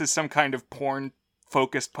presumably this is some kind of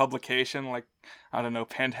porn-focused publication, like, I don't know,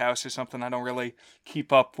 Penthouse or something. I don't really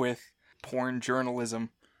keep up with porn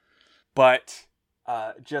journalism. But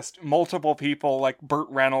just multiple people like Burt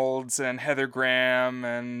Reynolds and Heather Graham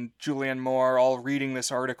and Julianne Moore all reading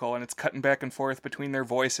this article, and it's cutting back and forth between their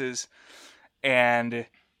voices. And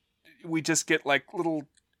we just get like little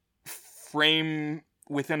frame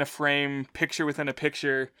within a frame, picture within a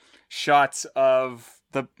picture shots of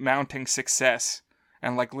the mounting success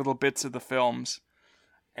and like little bits of the films.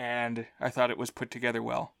 And I thought it was put together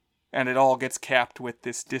well. And it all gets capped with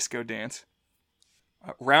this disco dance.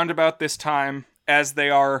 Round about this time, as they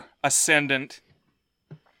are ascendant,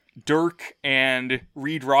 Dirk and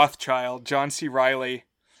Reed Rothschild, John C. Reilly,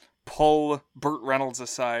 pull Burt Reynolds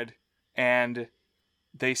aside, and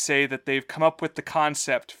they say that they've come up with the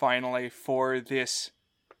concept, finally, for this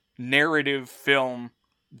narrative film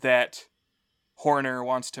that Horner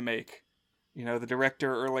wants to make. You know, the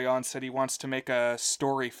director early on said he wants to make a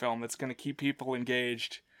story film that's going to keep people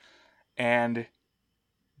engaged, and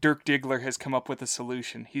Dirk Diggler has come up with a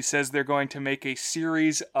solution. He says they're going to make a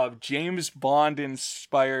series of James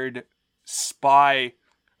Bond-inspired spy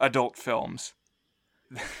adult films.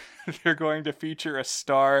 They're going to feature a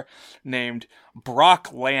star named Brock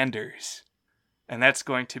Landers. And that's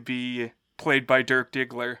going to be played by Dirk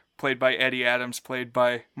Diggler, played by Eddie Adams, played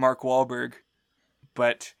by Mark Wahlberg.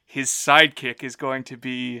 But his sidekick is going to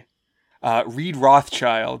be Reed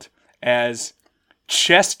Rothschild as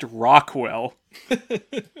Chest Rockwell.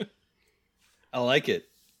 I like it.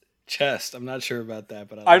 Chest. I'm not sure about that,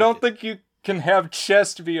 but I don't think you can have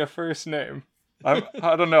Chest be a first name. I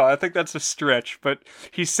don't know. I think that's a stretch, but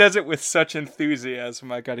he says it with such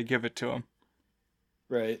enthusiasm. I got to give it to him.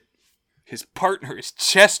 Right. His partner is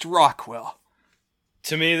Chest Rockwell.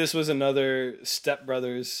 To me, this was another Step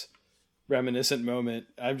Brothers reminiscent moment.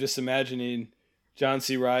 I'm just imagining John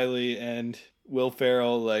C. Reilly and Will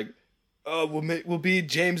Ferrell like, oh, we'll be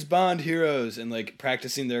James Bond heroes, and like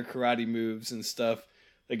practicing their karate moves and stuff.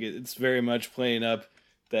 Like it's very much playing up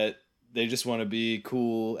that they just want to be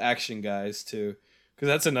cool action guys too. Because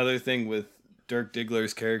that's another thing with Dirk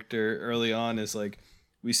Diggler's character early on is like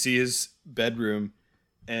we see his bedroom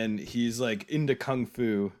and he's like into kung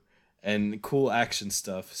fu and cool action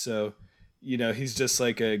stuff. So, you know, he's just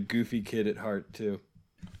like a goofy kid at heart too.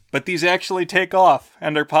 But these actually take off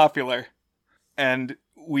and are popular. And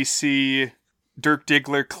we see Dirk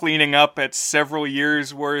Diggler cleaning up at several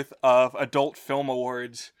years worth of adult film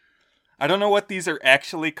awards. I don't know what these are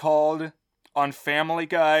actually called. On Family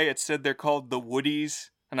Guy, it said they're called the Woodies,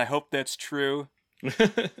 and I hope that's true.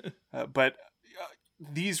 But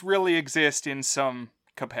these really exist in some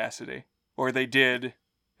capacity, or they did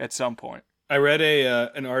at some point. I read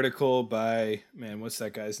an article by, man, what's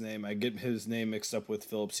that guy's name? I get his name mixed up with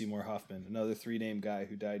Philip Seymour Hoffman, another 3-name guy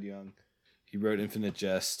who died young. He wrote Infinite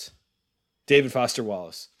Jest. David Foster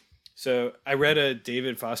Wallace. So I read a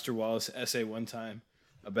David Foster Wallace essay one time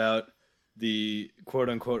about the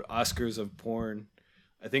quote-unquote Oscars of porn.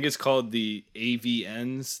 I think it's called the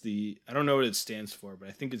AVNs. I don't know what it stands for, but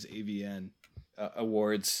I think it's AVN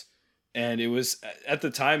awards. And it was, at the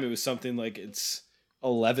time, it was something like its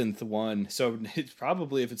 11th one. So it's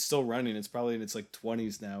probably, if it's still running, it's probably in its like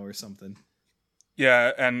 20s now or something.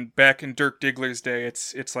 Yeah, and back in Dirk Diggler's day,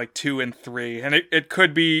 it's like 2 and 3. And it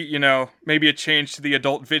could be, you know, maybe it changed to the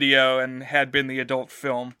adult video and had been the adult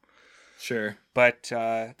film. Sure. But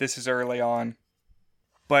this is early on.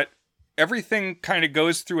 But everything kind of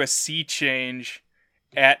goes through a sea change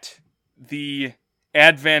at the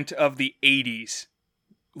advent of the 80s.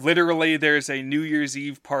 Literally, there's a New Year's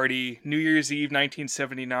Eve party, New Year's Eve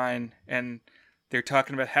 1979, and they're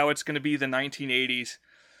talking about how it's going to be the 1980s.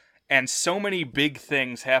 And so many big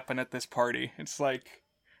things happen at this party. It's like,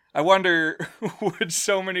 I wonder, would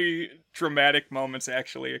so many dramatic moments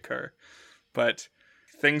actually occur? But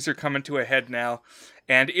things are coming to a head now.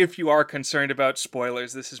 And if you are concerned about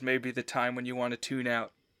spoilers, this is maybe the time when you want to tune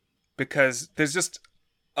out. Because there's just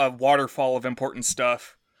a waterfall of important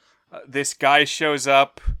stuff. This guy shows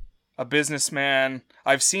up, a businessman.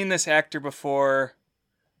 I've seen this actor before.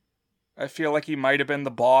 I feel like he might have been the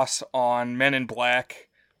boss on Men in Black,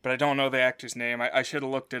 but I don't know the actor's name. I should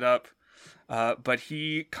have looked it up. But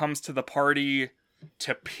he comes to the party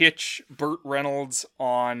to pitch Burt Reynolds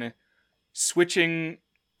on switching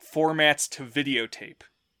formats to videotape.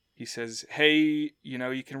 He says, hey, you know,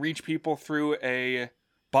 you can reach people through a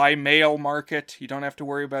by mail market. You don't have to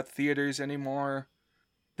worry about theaters anymore.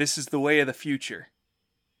 This is the way of the future.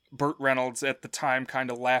 Burt Reynolds at the time kind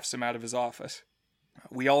of laughs him out of his office.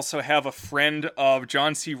 We also have a friend of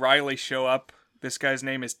John C. Reilly show up. This guy's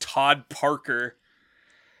name is Todd Parker.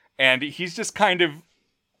 And he's just kind of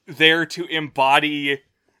there to embody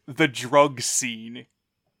the drug scene.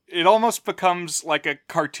 It almost becomes like a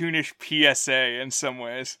cartoonish PSA in some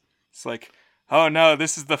ways. It's like, oh no,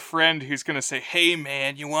 this is the friend who's going to say, hey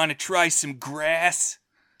man, you want to try some grass?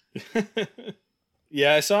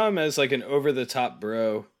 Yeah, I saw him as like an over-the-top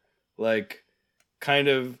bro. Like, kind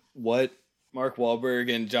of what Mark Wahlberg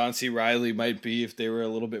and John C. Reilly might be if they were a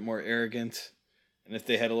little bit more arrogant. And if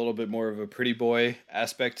they had a little bit more of a pretty boy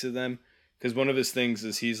aspect to them. Because one of his things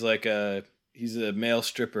is he's a male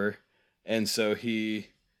stripper. And so he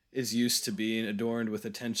is used to being adorned with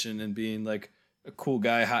attention and being like a cool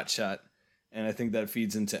guy hotshot. And I think that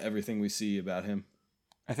feeds into everything we see about him.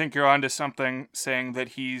 I think you're onto something saying that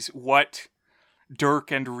he's what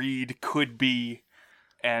Dirk and Reed could be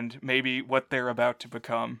and maybe what they're about to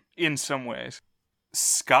become in some ways.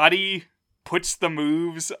 Scotty puts the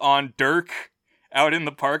moves on Dirk out in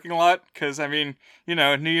the parking lot because, I mean, you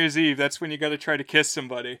know, New Year's Eve, that's when you got to try to kiss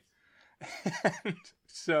somebody. And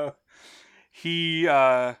so he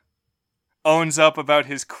owns up about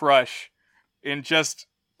his crush in just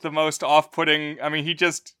the most off-putting. I mean,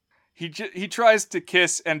 he tries to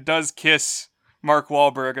kiss and does kiss Mark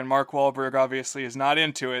Wahlberg, and Mark Wahlberg obviously is not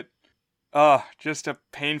into it. Just a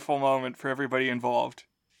painful moment for everybody involved.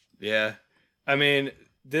 Yeah. I mean,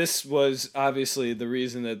 this was obviously the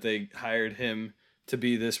reason that they hired him to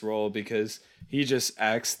be this role, because he just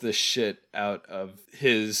acts the shit out of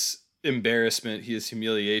his embarrassment, his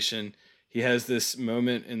humiliation. He has this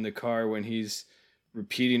moment in the car when he's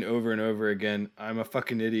repeating over and over again, I'm a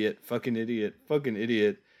fucking idiot, fucking idiot, fucking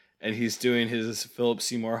idiot. And he's doing his Philip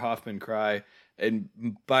Seymour Hoffman cry. And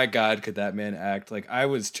by God, could that man act. Like, I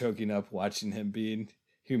was choking up watching him being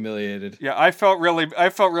humiliated. Yeah, I felt really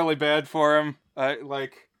bad for him.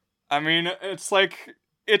 It's like,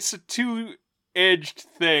 it's a two-edged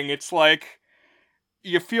thing. It's like,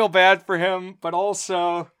 you feel bad for him, but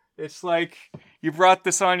also, it's like, you brought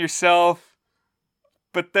this on yourself.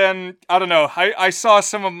 But then, I don't know, I saw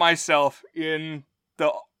some of myself in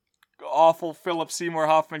the awful Philip Seymour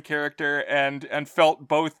Hoffman character and felt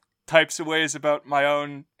both types of ways about my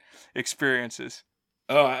own experiences.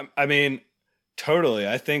 Oh, I mean, totally.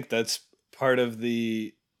 I think that's part of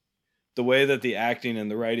the way that the acting and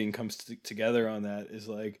the writing comes together on that is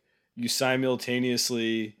like you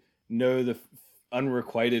simultaneously know the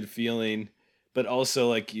unrequited feeling, but also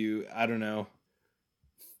like you, I don't know,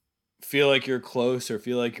 feel like you're close or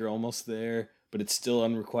feel like you're almost there, but it's still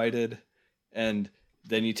unrequited. And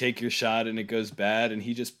then you take your shot and it goes bad, and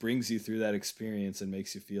he just brings you through that experience and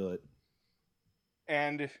makes you feel it.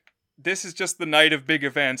 And this is just the night of big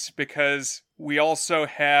events, because we also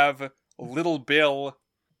have Little Bill,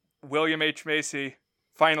 William H. Macy,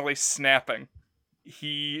 finally snapping.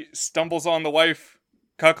 He stumbles on the wife,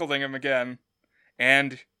 cuckolding him again,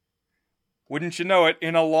 and wouldn't you know it,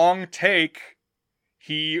 in a long take,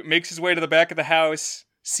 he makes his way to the back of the house,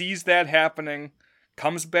 sees that happening,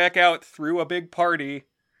 comes back out through a big party,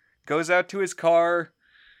 goes out to his car,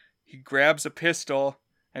 he grabs a pistol,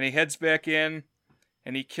 and he heads back in,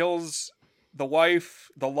 and he kills the wife,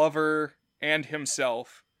 the lover, and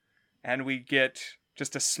himself. And we get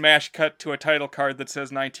just a smash cut to a title card that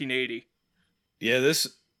says 1980. Yeah,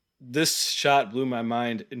 this shot blew my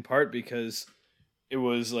mind, in part because it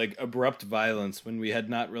was like abrupt violence when we had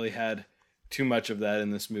not really had too much of that in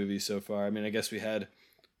this movie so far. I mean, I guess we had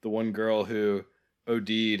the one girl who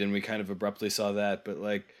OD'd and we kind of abruptly saw that, but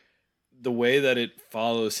like the way that it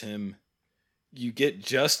follows him, you get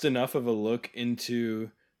just enough of a look into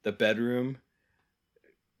the bedroom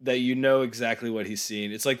that you know exactly what he's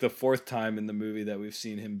seen. It's like the fourth time in the movie that we've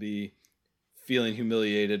seen him be feeling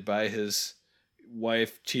humiliated by his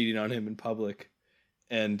wife cheating on him in public.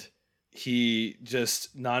 And he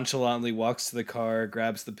just nonchalantly walks to the car,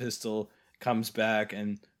 grabs the pistol, comes back,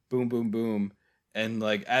 and boom, boom, boom. And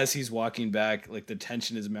like as he's walking back, like the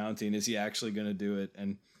tension is mounting. Is he actually going to do it?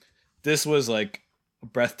 And this was like a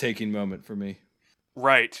breathtaking moment for me.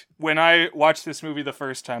 Right. When I watched this movie the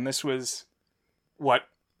first time, this was what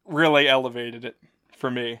really elevated it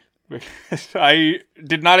for me. I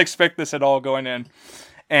did not expect this at all going in.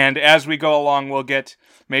 And as we go along, we'll get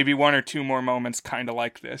maybe one or two more moments kind of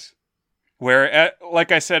like this. Where,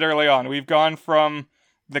 like I said early on, we've gone from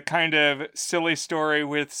the kind of silly story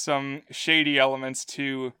with some shady elements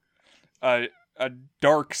to a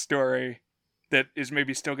dark story that is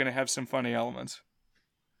maybe still going to have some funny elements.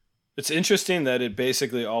 It's interesting that it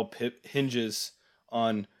basically all hinges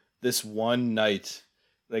on this one night.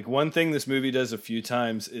 Like one thing this movie does a few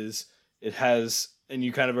times is it has, and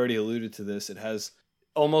you kind of already alluded to this, it has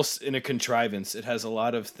almost in a contrivance. It has a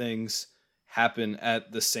lot of things happen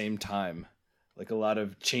at the same time. Like a lot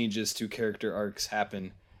of changes to character arcs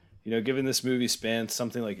happen. You know, given this movie spans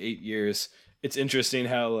something like 8 years, it's interesting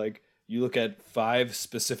how like you look at 5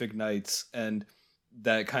 specific nights and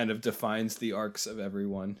that kind of defines the arcs of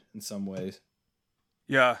everyone in some ways.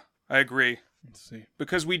 Yeah, I agree. Let's see.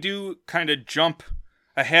 Because we do kind of jump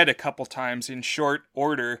ahead a couple times in short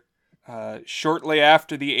order. Shortly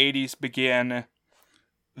after the 80s began,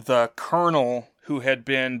 the colonel who had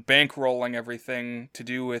been bankrolling everything to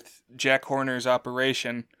do with Jack Horner's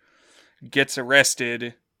operation gets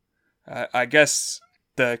arrested. I guess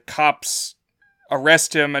the cops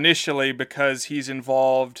arrest him initially because he's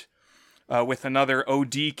involved with another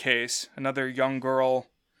OD case. Another young girl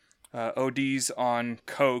ODs on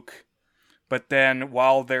coke. But then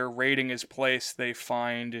while they're raiding his place, they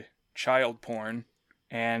find child porn.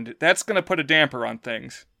 And that's going to put a damper on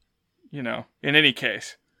things, you know, in any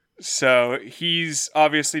case. So he's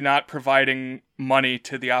obviously not providing money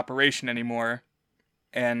to the operation anymore.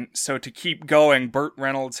 And so to keep going, Burt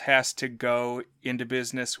Reynolds has to go into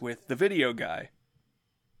business with the video guy.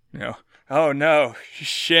 You know, oh no,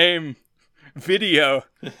 shame, video.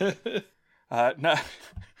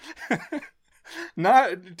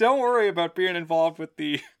 Don't worry about being involved with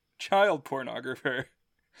the child pornographer.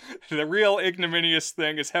 The real ignominious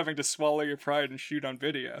thing is having to swallow your pride and shoot on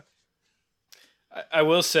video. I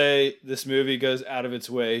will say this movie goes out of its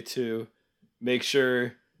way to make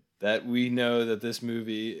sure that we know that this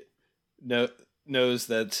movie knows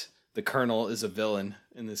that the Colonel is a villain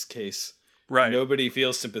in this case. Right. Nobody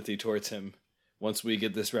feels sympathy towards him once we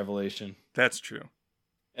get this revelation. That's true.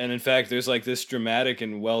 And in fact, there's like this dramatic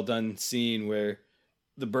and well done scene where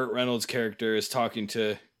the Burt Reynolds character is talking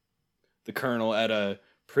to the Colonel at a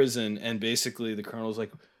prison, and basically the Colonel's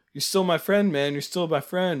like, "You're still my friend, man. You're still my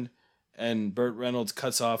friend." And Burt Reynolds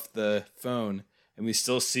cuts off the phone, and we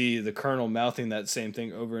still see the Colonel mouthing that same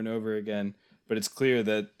thing over and over again. But it's clear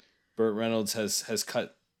that Burt Reynolds has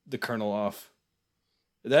cut the Colonel off.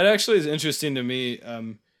 That actually is interesting to me.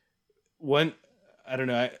 I don't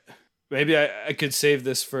know. Maybe I could save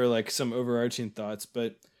this for like some overarching thoughts,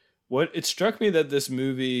 but it struck me that this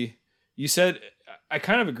movie, you said, I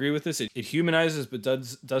kind of agree with this. It humanizes, but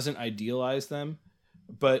doesn't idealize them.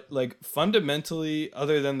 But like fundamentally,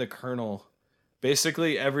 other than the Colonel,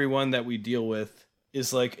 basically everyone that we deal with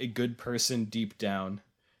is like a good person deep down,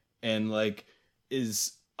 and like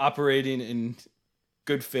is operating in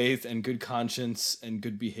good faith and good conscience and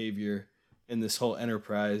good behavior in this whole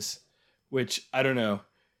enterprise, which I don't know,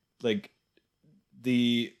 like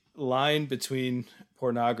the line between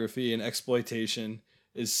pornography and exploitation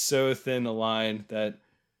is so thin a line that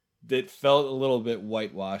felt a little bit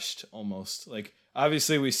whitewashed almost. Like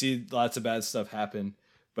obviously we see lots of bad stuff happen,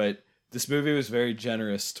 but this movie was very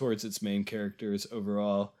generous towards its main characters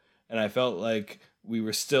overall, and I felt like we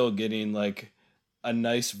were still getting like a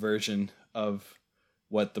nice version of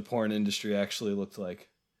what the porn industry actually looked like.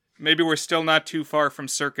 Maybe we're still not too far from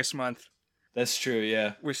Circus Month. That's true,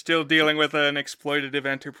 yeah. We're still dealing with an exploitative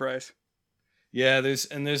enterprise. Yeah, there's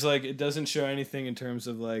like, it doesn't show anything in terms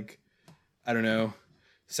of like, I don't know,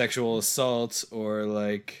 sexual assault or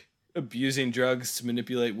like abusing drugs to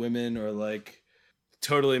manipulate women or like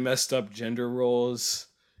totally messed up gender roles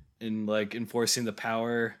in like enforcing the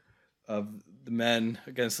power of the men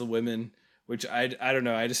against the women, which I don't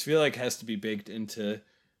know. I just feel like has to be baked into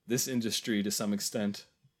this industry to some extent.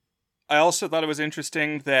 I also thought it was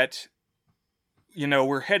interesting that, you know,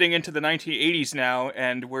 we're heading into the 1980s now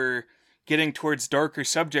and we're getting towards darker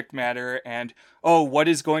subject matter and, oh, what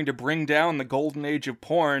is going to bring down the golden age of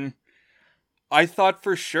porn? I thought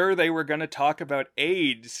for sure they were going to talk about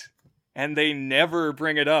AIDS, and they never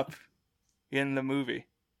bring it up in the movie.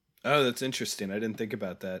 Oh, that's interesting. I didn't think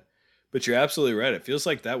about that. But you're absolutely right. It feels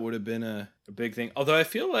like that would have been a big thing. Although I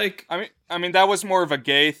feel like... I mean, that was more of a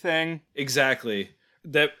gay thing. Exactly.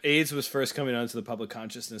 That AIDS was first coming onto the public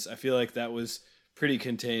consciousness. I feel like that was pretty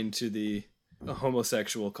contained to the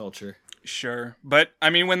homosexual culture. Sure. But, I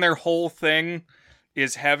mean, when their whole thing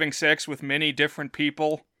is having sex with many different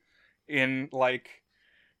people in, like,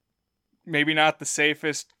 maybe not the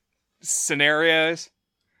safest scenarios,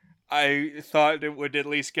 I thought it would at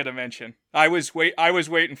least get a mention. I was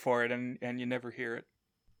waiting for it, and you never hear it.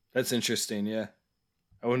 That's interesting, yeah.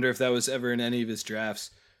 I wonder if that was ever in any of his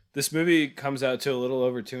drafts. This movie comes out to a little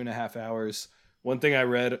over 2.5 hours. One thing I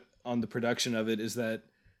read on the production of it is that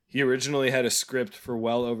he originally had a script for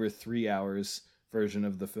well over 3 hours version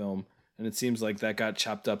of the film, and it seems like that got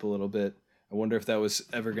chopped up a little bit. I wonder if that was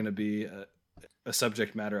ever going to be a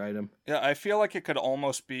subject matter item. Yeah, I feel like it could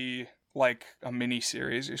almost be like a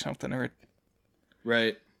mini-series or something. Or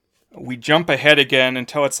right. We jump ahead again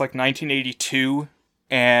until it's like 1982,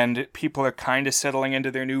 and people are kind of settling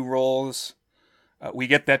into their new roles. We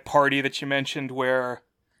get that party that you mentioned where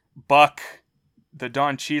Buck, the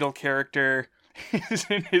Don Cheadle character, is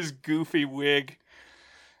in his goofy wig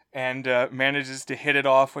and manages to hit it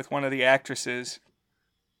off with one of the actresses.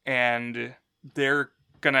 And they're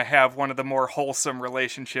going to have one of the more wholesome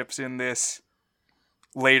relationships in this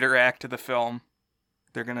later act of the film.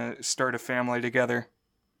 They're going to start a family together.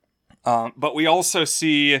 But we also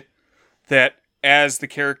see that as the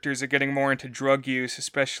characters are getting more into drug use,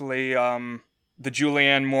 especially the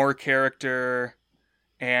Julianne Moore character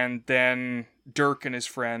and then Dirk and his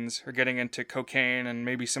friends are getting into cocaine and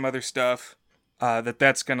maybe some other stuff,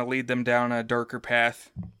 that's going to lead them down a darker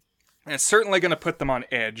path. And it's certainly going to put them on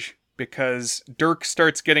edge, because Dirk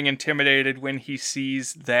starts getting intimidated when he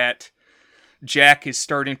sees that Jack is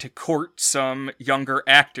starting to court some younger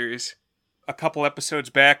actors. A couple episodes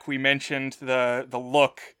back, we mentioned the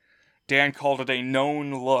look. Dan called it a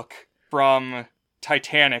known look from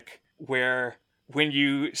Titanic, where when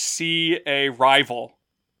you see a rival,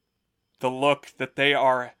 the look that they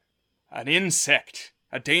are an insect,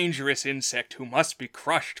 a dangerous insect who must be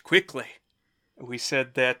crushed quickly. We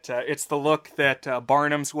said that it's the look that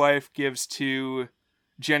Barnum's wife gives to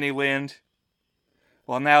Jenny Lind.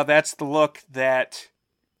 Well, now that's the look that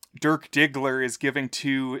Dirk Diggler is giving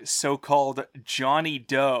to so-called Johnny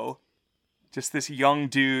Doe. Just this young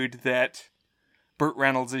dude that Burt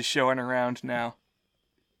Reynolds is showing around now.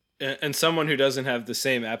 And someone who doesn't have the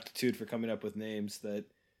same aptitude for coming up with names that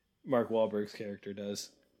Mark Wahlberg's character does.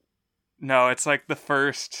 No, it's like the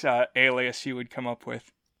first alias you would come up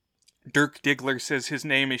with. Dirk Diggler says his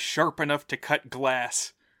name is sharp enough to cut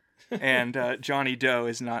glass, and Johnny Doe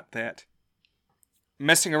is not that.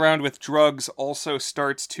 Messing around with drugs also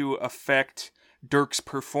starts to affect Dirk's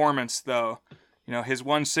performance, though. You know, his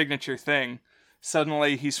one signature thing,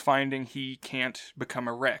 suddenly he's finding he can't become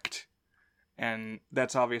erect, and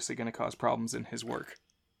that's obviously going to cause problems in his work.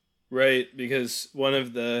 Right, because one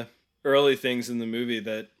of the early things in the movie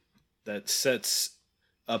that sets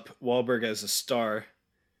up Wahlberg as a star,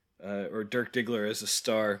 or Dirk Diggler as a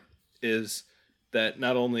star, is that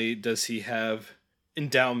not only does he have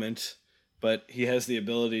endowment, but he has the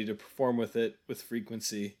ability to perform with it with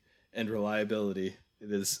frequency and reliability,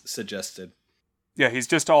 it is suggested. Yeah, he's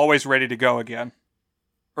just always ready to go again,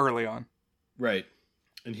 early on. Right.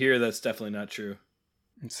 And here that's definitely not true.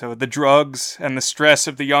 And so the drugs and the stress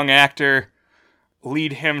of the young actor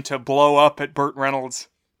lead him to blow up at Burt Reynolds,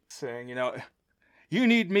 saying, you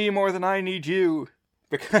need me more than I need you,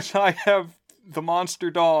 because I have the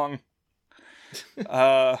monster dong.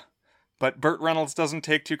 But Burt Reynolds doesn't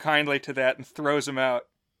take too kindly to that and throws him out.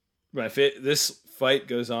 This fight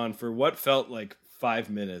goes on for what felt like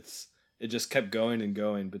 5 minutes. It just kept going and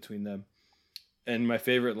going between them. And my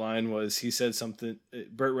favorite line was, he said something,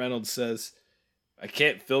 Burt Reynolds says, I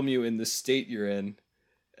can't film you in the state you're in.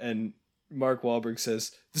 And Mark Wahlberg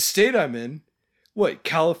says, the state I'm in? What,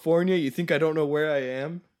 California? You think I don't know where I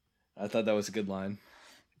am? I thought that was a good line.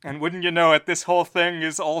 And wouldn't you know it, this whole thing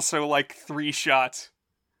is also like 3 shots.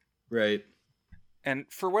 Right. And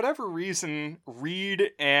for whatever reason,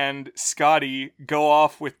 Reed and Scotty go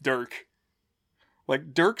off with Dirk.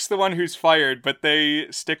 Like, Dirk's the one who's fired, but they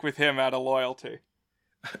stick with him out of loyalty.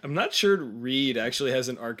 I'm not sure Reed actually has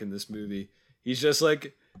an arc in this movie. He's just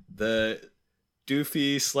like the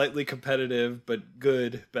doofy, slightly competitive, but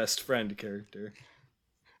good best friend character.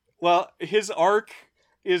 Well, his arc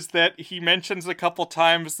is that he mentions a couple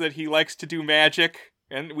times that he likes to do magic,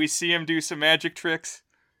 and we see him do some magic tricks.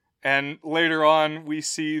 And later on, we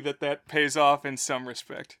see that pays off in some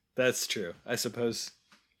respect. That's true. I suppose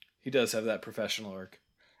he does have that professional arc.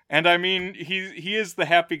 And I mean, he is the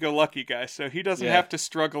happy-go-lucky guy, so he doesn't have to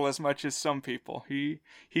struggle as much as some people. He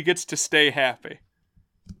gets to stay happy.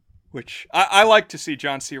 Which, I like to see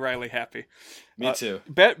John C. Reilly happy. Me too.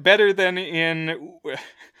 Better than in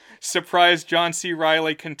surprise John C.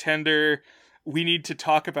 Reilly contender, We Need to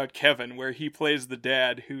Talk About Kevin, where he plays the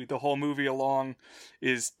dad who the whole movie along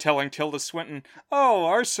is telling Tilda Swinton, oh,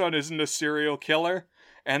 our son isn't a serial killer.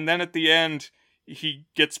 And then at the end, he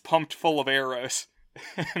gets pumped full of arrows.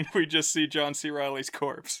 And we just see John C. Reilly's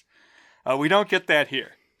corpse. We don't get that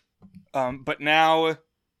here. But now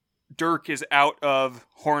Dirk is out of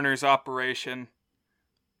Horner's operation.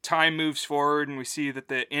 Time moves forward and we see that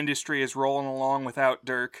the industry is rolling along without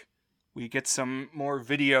Dirk. We get some more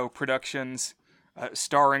video productions,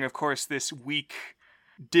 starring, of course, this weak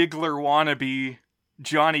Diggler wannabe,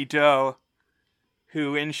 Johnny Doe,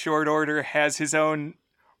 who in short order has his own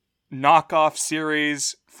knockoff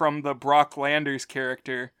series from the Brock Landers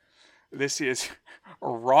character. This is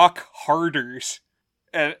Rock Harders.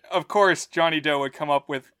 And, of course, Johnny Doe would come up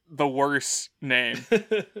with the worst name.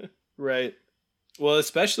 Right. Well,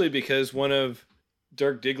 especially because one of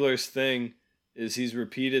Dirk Diggler's thing is he's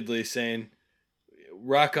repeatedly saying,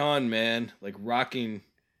 rock on, man. Like rocking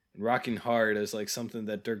hard as like something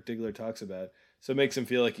that Dirk Diggler talks about. So it makes him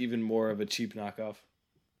feel like even more of a cheap knockoff.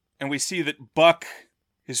 And we see that Buck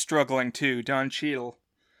is struggling too, Don Cheadle.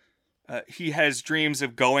 He has dreams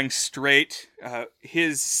of going straight.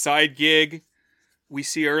 His side gig we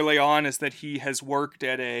see early on is that he has worked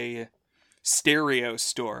at a stereo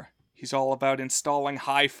store. He's all about installing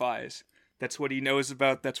hi-fis. That's what he knows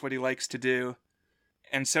about. That's what he likes to do.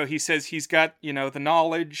 And so he says he's got, the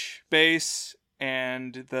knowledge base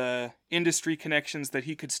and the industry connections that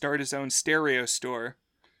he could start his own stereo store.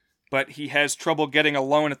 But he has trouble getting a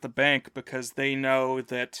loan at the bank because they know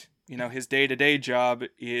that, his day-to-day job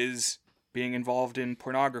is being involved in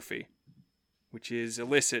pornography, which is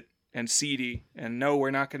illicit and seedy. And no, we're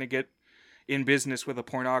not going to get in business with a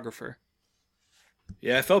pornographer.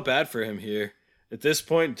 Yeah, I felt bad for him here. At this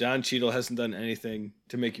point, Don Cheadle hasn't done anything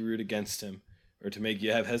to make you root against him or to make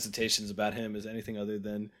you have hesitations about him as anything other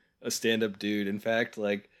than a stand-up dude. In fact,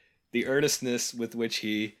 like the earnestness with which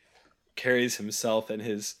he carries himself and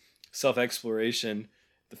his self-exploration,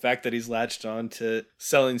 the fact that he's latched on to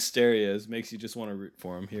selling stereos makes you just want to root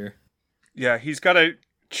for him here. Yeah, he's got a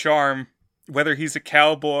charm, whether he's a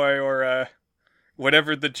cowboy or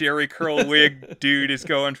whatever the Jerry Curl wig dude is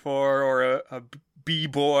going for, or a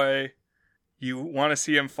b-boy. You want to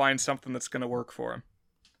see him find something that's going to work for him.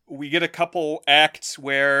 We get a couple acts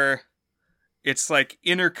where it's like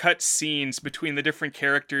intercut scenes between the different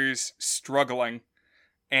characters struggling,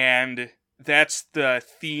 and that's the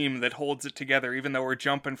theme that holds it together, even though we're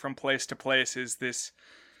jumping from place to place, is this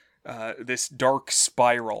dark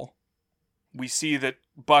spiral. We see that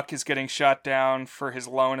Buck is getting shot down for his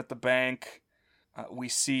loan at the bank. We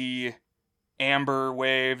see Amber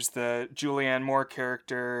Waves, the Julianne Moore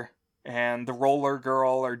character, and the Roller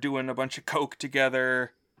Girl are doing a bunch of coke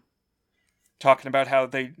together, talking about how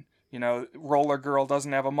they, Roller Girl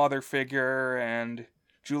doesn't have a mother figure, and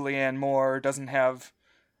Julianne Moore doesn't have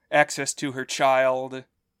access to her child,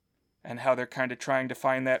 and how they're kind of trying to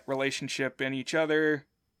find that relationship in each other.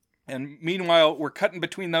 And meanwhile, we're cutting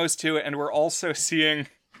between those two, and we're also seeing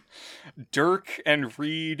Dirk and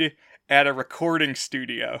Reed at a recording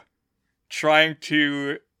studio, trying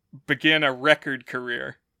to begin a record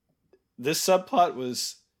career. This subplot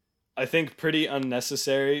was, I think, pretty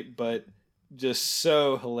unnecessary, but just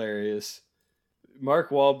so hilarious. Mark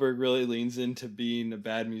Wahlberg really leans into being a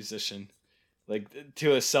bad musician, like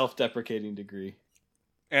to a self-deprecating degree.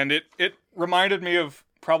 And it reminded me of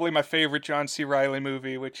probably my favorite John C. Reilly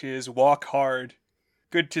movie, which is Walk Hard.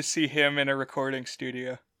 Good to see him in a recording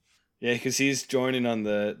studio. Yeah, because he's joining on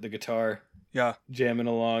the guitar. Yeah. Jamming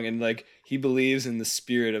along, and like he believes in the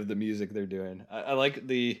spirit of the music they're doing. I like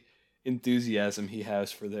the enthusiasm he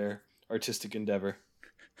has for their artistic endeavor.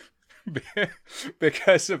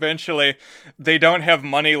 Because eventually they don't have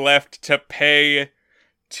money left to pay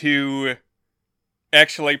to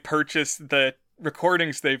actually purchase the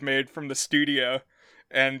recordings they've made from the studio.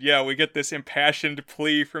 And yeah, we get this impassioned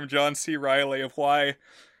plea from John C. Reilly of why,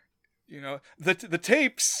 the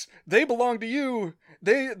tapes, they belong to you.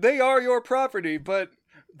 They are your property, but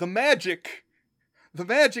the magic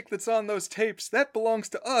that's on those tapes, that belongs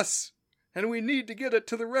to us, and we need to get it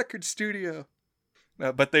to the record studio.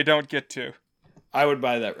 But they don't get to. I would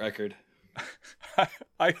buy that record.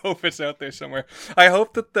 I hope it's out there somewhere. I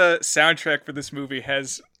hope that the soundtrack for this movie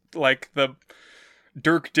has, like, the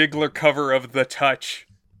Dirk Diggler cover of The Touch.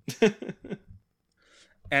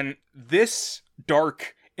 And this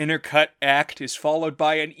dark intercut act is followed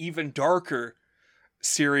by an even darker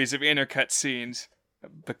series of intercut scenes,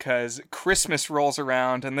 because Christmas rolls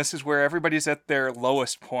around, and this is where everybody's at their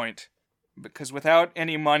lowest point. Because without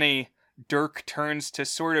any money, Dirk turns to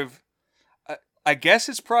sort of, I guess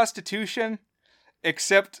it's prostitution,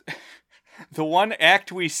 except the one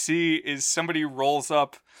act we see is somebody rolls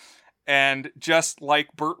up and, just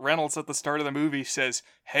like Burt Reynolds at the start of the movie, says,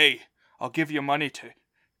 "Hey, I'll give you money to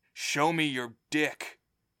show me your dick."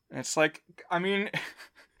 And it's like, I mean,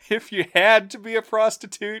 if you had to be a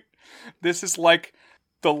prostitute, this is like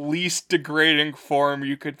the least degrading form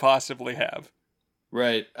you could possibly have.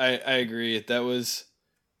 Right, I agree. That was,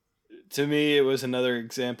 to me, it was another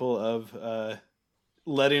example of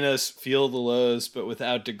letting us feel the lows, but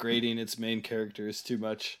without degrading its main characters too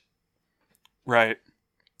much. Right.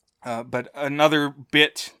 But another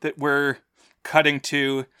bit that we're cutting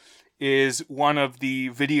to is one of the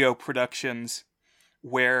video productions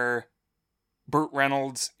where Burt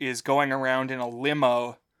Reynolds is going around in a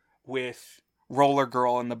limo with Roller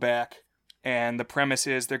Girl in the back. And the premise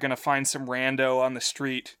is they're going to find some rando on the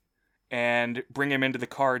street and bring him into the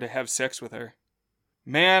car to have sex with her.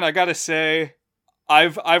 Man, I gotta say,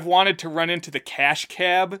 I've wanted to run into the cash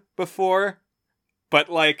cab before, but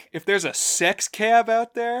like, if there's a sex cab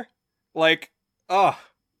out there, like,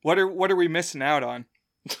 what are we missing out on?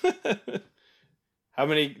 How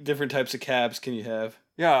many different types of cabs can you have?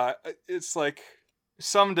 Yeah, it's like,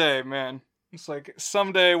 someday, man. It's like,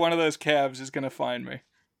 someday one of those cabs is gonna find me.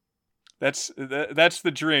 That's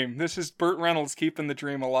the dream. This is Burt Reynolds keeping the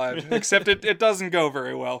dream alive. Except it doesn't go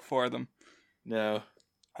very well for them. No.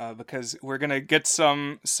 Because we're gonna get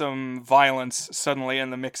some violence suddenly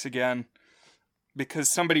in the mix again. Because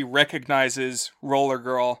somebody recognizes Roller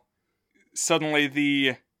Girl. Suddenly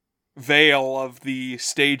the veil of the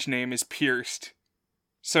stage name is pierced.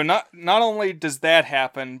 So not only does that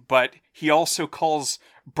happen, but he also calls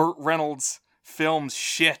Burt Reynolds' films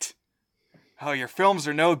shit. Oh, your films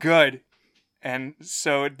are no good. And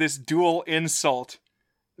so this dual insult,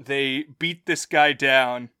 they beat this guy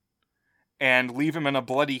down and leave him in a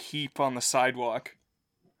bloody heap on the sidewalk.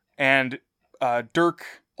 And Dirk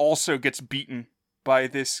also gets beaten by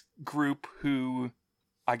this group who,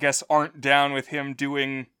 I guess, aren't down with him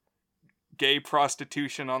doing gay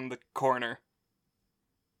prostitution on the corner.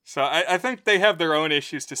 So I think they have their own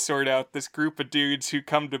issues to sort out, this group of dudes who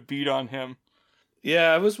come to beat on him.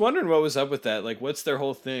 Yeah, I was wondering what was up with that. Like, what's their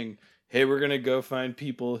whole thing? Hey, we're going to go find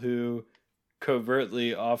people who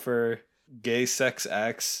covertly offer gay sex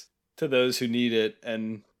acts to those who need it,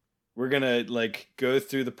 and we're going to, like, go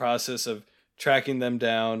through the process of tracking them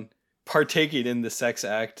down, partaking in the sex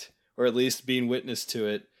act, or at least being witness to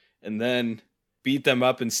it, and then beat them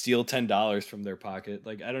up and steal $10 from their pocket.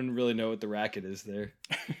 Like, I don't really know what the racket is there.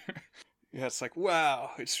 Yeah, it's like,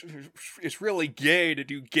 wow, it's really gay to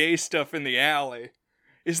do gay stuff in the alley.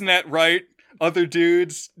 Isn't that right? Other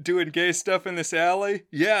dudes doing gay stuff in this alley?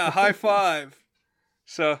 Yeah, high five.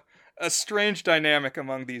 So, a strange dynamic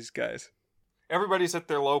among these guys. Everybody's at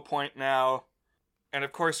their low point now. And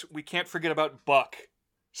of course, we can't forget about Buck.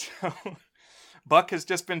 So, Buck has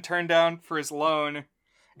just been turned down for his loan.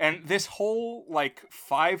 And this whole,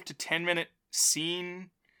 5 to 10 minute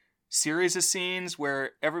series of scenes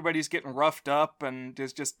where everybody's getting roughed up and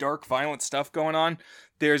there's just dark, violent stuff going on,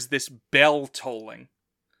 there's this bell tolling.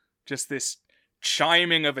 Just this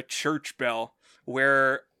chiming of a church bell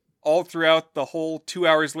where all throughout the whole 2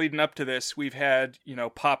 hours leading up to this, we've had,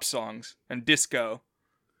 pop songs and disco.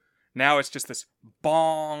 Now it's just this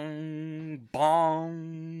bong,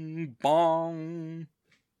 bong, bong.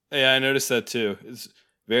 Yeah, I noticed that too. It's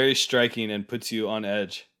very striking and puts you on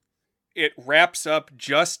edge. It wraps up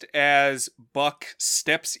just as Buck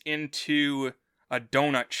steps into a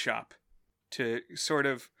donut shop to sort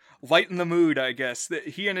of lighten the mood, I guess. That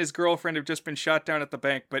he and his girlfriend have just been shot down at the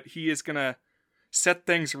bank, but he is going to set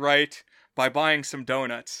things right by buying some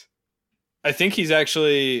donuts. I think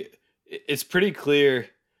it's pretty clear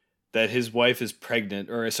that his wife is pregnant,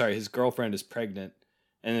 his girlfriend is pregnant,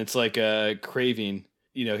 and it's like a craving.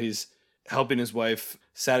 He's helping his wife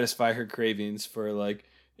satisfy her cravings for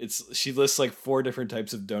she lists like 4 different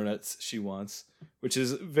types of donuts she wants, which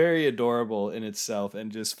is very adorable in itself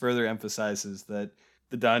and just further emphasizes that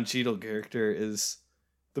the Don Cheadle character is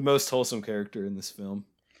the most wholesome character in this film.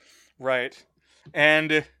 Right.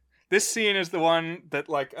 And this scene is the one that,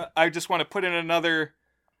 I just want to put in another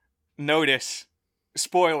notice.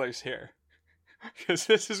 Spoilers here. Because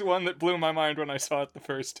this is one that blew my mind when I saw it the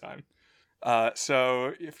first time.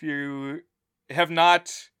 So if you have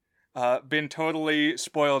not been totally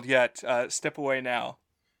spoiled yet, step away now.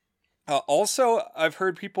 Also, I've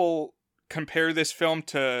heard people compare this film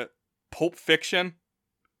to Pulp Fiction,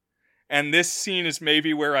 and this scene is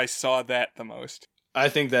maybe where I saw that the most. I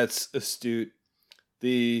think that's astute.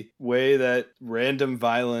 The way that random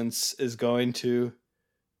violence is going to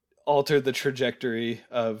alter the trajectory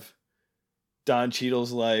of Don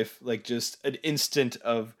Cheadle's life, like just an instant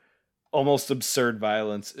of almost absurd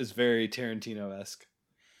violence, is very Tarantino-esque.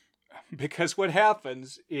 Because what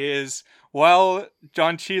happens is, while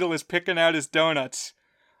Don Cheadle is picking out his donuts,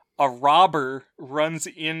 a robber runs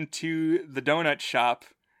into the donut shop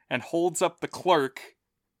and holds up the clerk.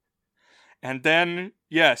 And then,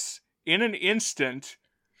 yes, in an instant,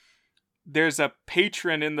 there's a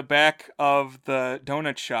patron in the back of the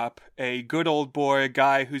donut shop, a good old boy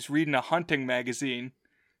guy who's reading a hunting magazine.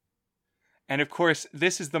 And of course,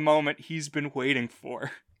 this is the moment he's been waiting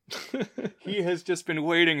for. He has just been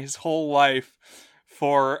waiting his whole life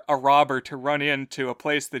for a robber to run into a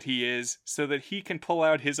place that he is so that he can pull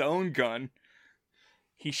out his own gun.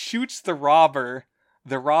 He shoots the robber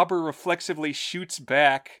reflexively shoots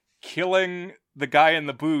back, killing the guy in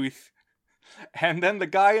the booth, and then the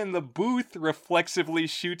guy in the booth reflexively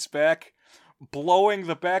shoots back, blowing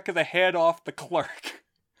the back of the head off the clerk,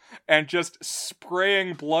 and just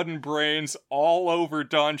spraying blood and brains all over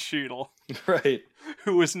Don Cheadle. Right.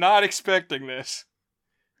 Who was not expecting this.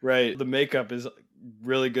 Right. The makeup is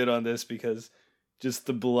really good on this because just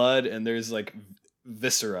the blood and there's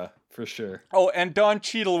viscera for sure. Oh, and Don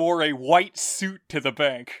Cheadle wore a white suit to the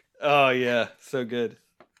bank. Oh, yeah. So good.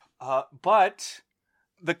 But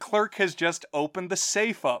the clerk has just opened the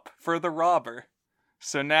safe up for the robber.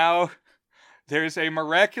 So now there's a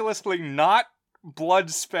miraculously not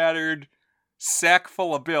blood-spattered sack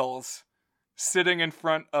full of bills sitting in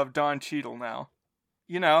front of Don Cheadle now.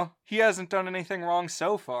 He hasn't done anything wrong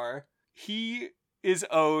so far. He is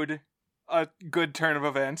owed a good turn of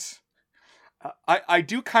events. I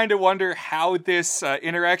do kind of wonder how this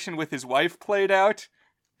interaction with his wife played out.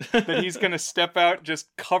 That he's going to step out just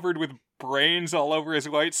covered with brains all over his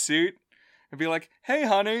white suit and be like, "Hey,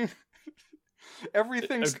 honey,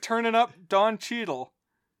 everything's turning up Don Cheadle."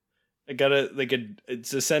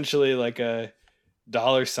 It's essentially like a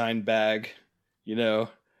 $sign bag,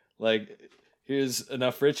 here's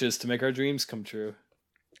enough riches to make our dreams come true.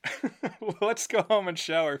 Well, let's go home and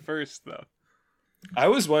shower first, though. I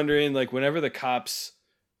was wondering, whenever the cops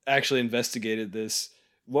actually investigated this,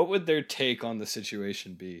 what would their take on the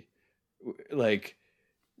situation be?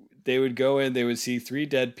 They would go in, they would see 3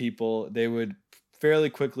 dead people, they would fairly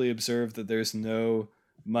quickly observe that there's no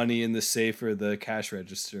money in the safe or the cash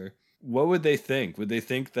register. What would they think? Would they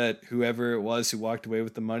think that whoever it was who walked away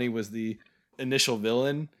with the money was the initial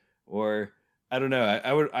villain? Or, I don't know.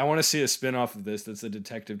 I want to see a spin-off of this that's a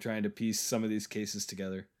detective trying to piece some of these cases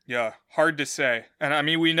together. Yeah, hard to say. And I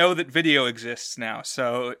mean, we know that video exists now,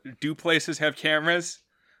 so do places have cameras?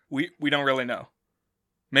 We don't really know.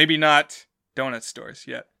 Maybe not donut stores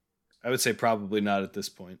yet. I would say probably not at this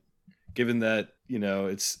point, given that,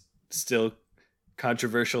 it's still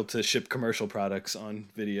controversial to ship commercial products on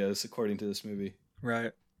videos, according to this movie.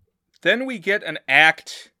 Right. Then we get an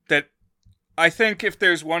act that I think if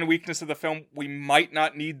there's one weakness of the film, we might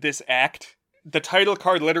not need this act. The title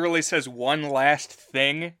card literally says "one last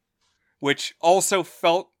thing," which also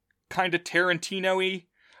felt kind of Tarantino-y.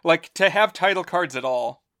 To have title cards at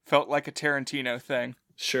all felt like a Tarantino thing.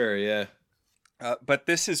 Sure, yeah. But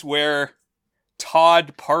this is where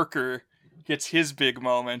Todd Parker gets his big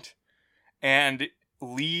moment and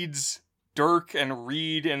leads Dirk and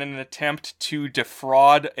Reed in an attempt to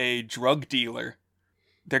defraud a drug dealer.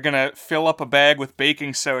 They're gonna fill up a bag with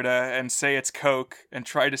baking soda and say it's Coke and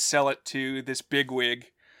try to sell it to this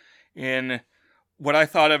bigwig in what I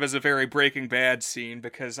thought of as a very Breaking Bad scene,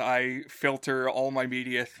 because I filter all my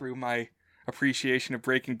media through my appreciation of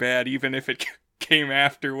Breaking Bad, even if it came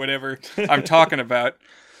after whatever I'm talking about.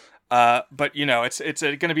 But, you know, it's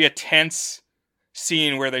going to be a tense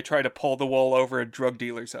scene where they try to pull the wool over a drug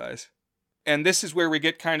dealer's eyes. And this is where we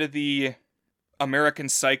get kind of the American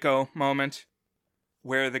Psycho moment,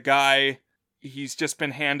 where the guy, he's just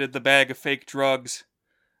been handed the bag of fake drugs,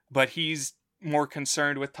 but he's more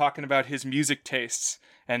concerned with talking about his music tastes.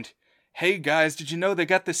 And, hey guys, did you know they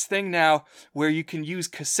got this thing now where you can use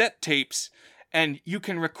cassette tapes and you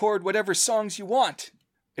can record whatever songs you want?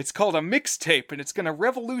 It's called a mixtape and it's going to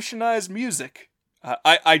revolutionize music.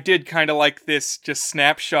 I did kind of like this just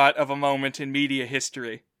snapshot of a moment in media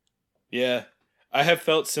history. Yeah, I have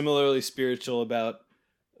felt similarly spiritual about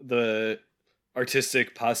the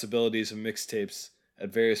artistic possibilities of mixtapes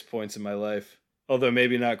at various points in my life. Although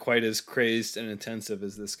maybe not quite as crazed and intensive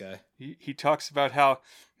as this guy. He talks about how,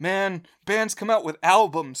 man, bands come out with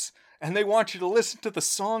albums and they want you to listen to the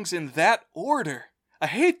songs in that order. I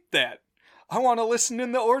hate that. I want to listen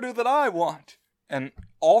in the order that I want. And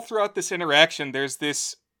all throughout this interaction, there's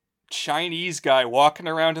this Chinese guy walking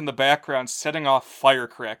around in the background setting off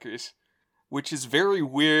firecrackers, which is very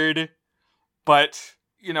weird, but,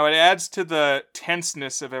 you know, it adds to the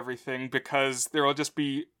tenseness of everything because there will just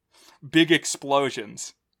be big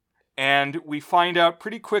explosions. And we find out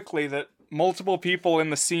pretty quickly that multiple people in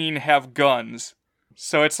the scene have guns.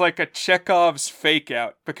 So it's like a Chekhov's fake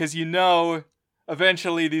out, because you know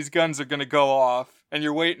eventually these guns are going to go off and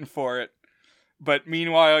you're waiting for it. But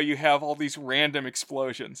meanwhile, you have all these random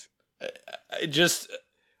explosions.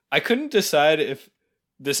 I couldn't decide if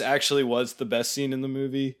this actually was the best scene in the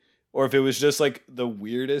movie or if it was just like the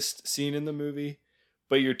weirdest scene in the movie.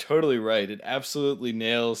 But you're totally right. It absolutely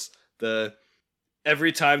nails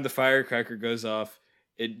every time the firecracker goes off,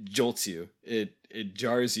 it jolts you. It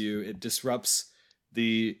jars you. It disrupts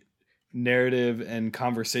the narrative and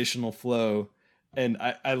conversational flow. And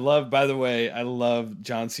I love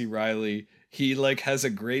John C. Reilly. He like has a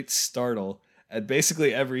great startle at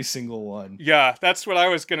basically every single one. Yeah, that's what I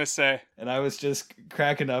was going to say. And I was just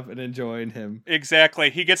cracking up and enjoying him. Exactly.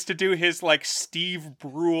 He gets to do his like Steve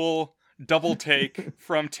Brule double take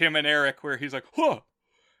from Tim and Eric where he's like, huh!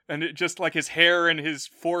 And it just like his hair and his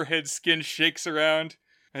forehead skin shakes around.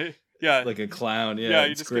 Yeah. Like a clown. Yeah, yeah,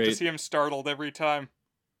 you just get to see him startled every time.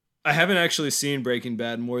 I haven't actually seen Breaking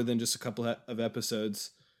Bad more than just a couple of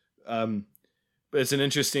episodes. But it's an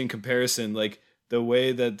interesting comparison. Like the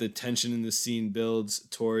way that the tension in the scene builds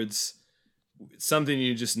towards something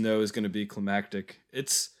you just know is going to be climactic.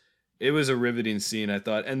 It was a riveting scene, I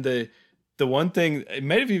thought. And the one thing, it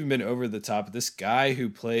might have even been over the top. This guy who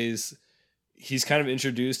plays, he's kind of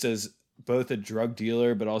introduced as both a drug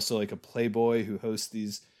dealer, but also like a playboy who hosts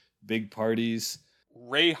these big parties.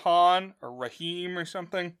 Rayhan or Raheem or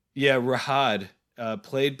something? Yeah, Rahad,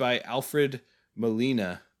 played by Alfred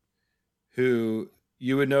Molina, who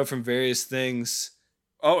you would know from various things.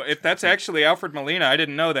 Oh, if that's actually Alfred Molina, I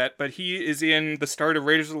didn't know that, but he is in the start of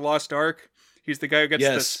Raiders of the Lost Ark. He's the guy who gets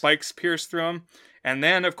the spikes pierced through him. And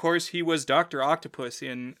then, of course, he was Dr. Octopus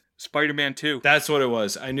in Spider-Man 2. That's what it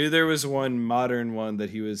was. I knew there was one modern one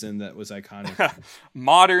that he was in that was iconic.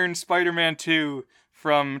 Modern Spider-Man 2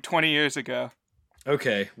 from 20 years ago.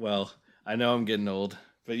 Okay, well, I know I'm getting old,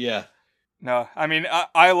 but yeah. No, I mean,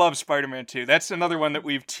 I love Spider-Man 2. That's another one that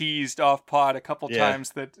we've teased off pod a couple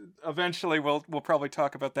times that eventually we'll probably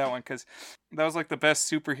talk about that one, because that was like the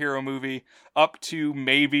best superhero movie up to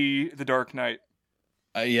maybe The Dark Knight.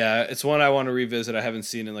 Yeah, it's one I want to revisit. I haven't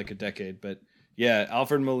seen in like a decade, but yeah,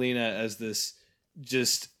 Alfred Molina as this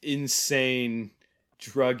just insane,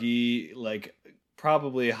 druggy, like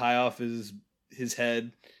probably high off his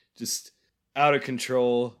head, just out of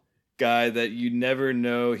control guy that you never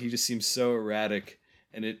know. He just seems so erratic,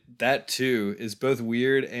 and that too is both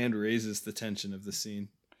weird and raises the tension of the scene.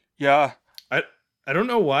 Yeah, I don't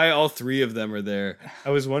know why all three of them are there.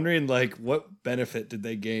 I was wondering, like, what benefit did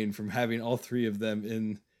they gain from having all three of them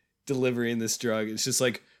in delivering this drug? It's just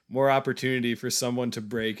like more opportunity for someone to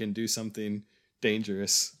break and do something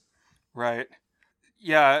dangerous. Right.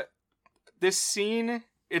 Yeah, this scene,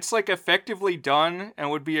 it's like effectively done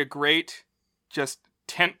and would be a great just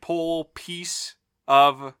tentpole piece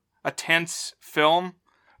of a tense film,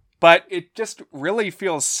 but it just really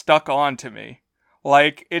feels stuck on to me.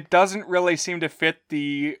 Like, it doesn't really seem to fit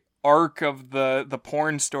the arc of the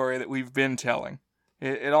porn story that we've been telling.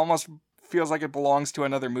 It almost feels like it belongs to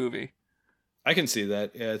another movie. I can see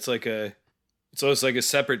that. Yeah, it's almost like a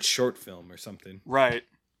separate short film or something. Right.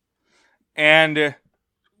 And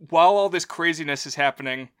while all this craziness is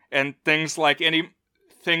happening, and things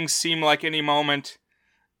seem like any moment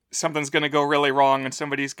something's going to go really wrong and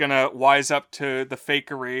somebody's going to wise up to the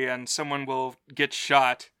fakery and someone will get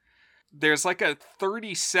shot, there's like a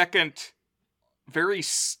 30-second very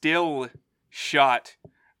still shot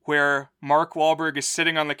where Mark Wahlberg is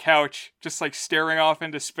sitting on the couch, just like staring off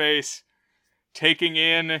into space, taking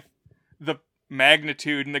in the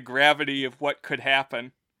magnitude and the gravity of what could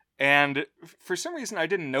happen. And for some reason, I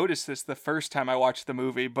didn't notice this the first time I watched the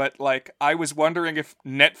movie, but like I was wondering if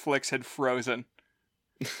Netflix had frozen.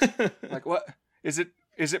 Like, what is it?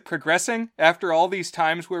 Is it progressing after all these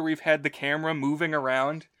times where we've had the camera moving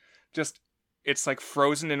around? Just it's like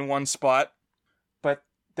frozen in one spot. But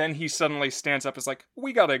then he suddenly stands up. Is like,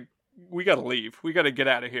 we gotta leave. We gotta get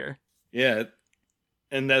out of here. Yeah,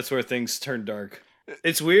 and that's where things turn dark.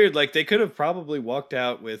 It's weird. Like they could have probably walked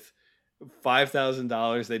out with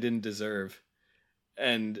 $5,000 they didn't deserve,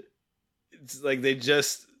 and it's like they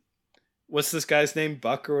just. What's this guy's name?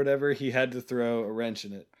 Buck or whatever? He had to throw a wrench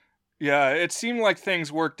in it. Yeah, it seemed like things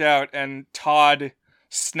worked out, and Todd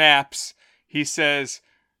snaps. He says,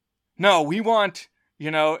 no, we want,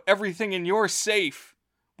 everything in your safe.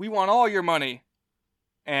 We want all your money.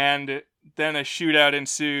 And then a shootout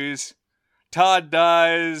ensues. Todd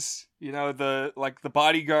dies. The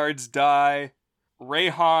bodyguards die.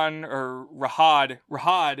 Rahad,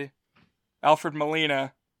 Alfred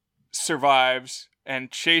Molina, survives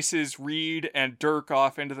and chases Reed and Dirk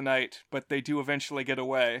off into the night, but they do eventually get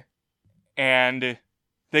away. And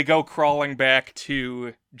they go crawling back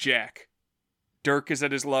to Jack. Dirk is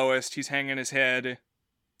at his lowest, he's hanging his head,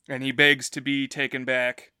 and he begs to be taken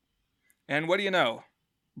back. And what do you know?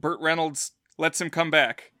 Burt Reynolds lets him come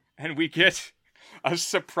back, and we get a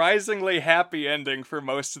surprisingly happy ending for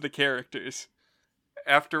most of the characters.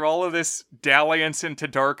 After all of this dalliance into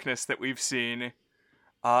darkness that we've seen,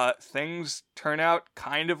 things turn out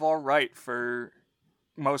kind of alright for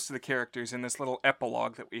most of the characters in this little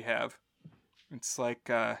epilogue that we have. It's like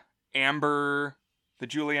Amber, the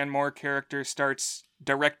Julianne Moore character, starts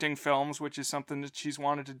directing films, which is something that she's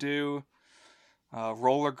wanted to do.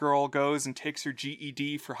 Roller Girl goes and takes her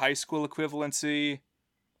GED for high school equivalency.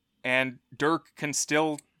 And Dirk can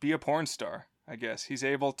still be a porn star, I guess. He's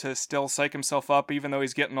able to still psych himself up even though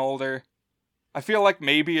he's getting older. I feel like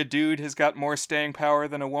maybe a dude has got more staying power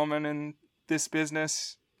than a woman in this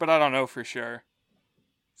business, but I don't know for sure.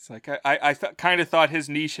 It's like, I kind of thought his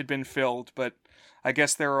niche had been filled, but I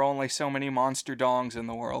guess there are only so many monster dongs in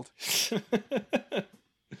the world.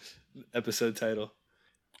 Episode title.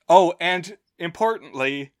 Oh, and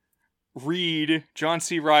importantly, Reed, John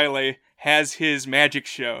C. Reilly, has his magic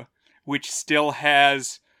show, which still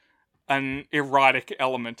has an erotic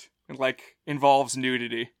element. It, involves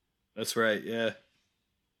nudity. That's right, yeah.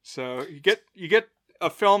 So you get a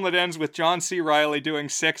film that ends with John C. Reilly doing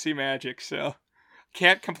sexy magic, so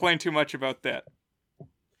can't complain too much about that.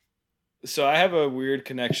 So I have a weird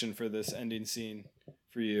connection for this ending scene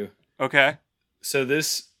for you. Okay. So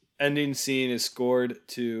this ending scene is scored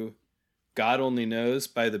to God Only Knows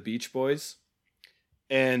by the Beach Boys.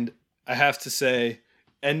 And I have to say,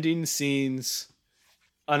 ending scenes,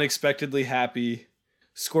 unexpectedly happy,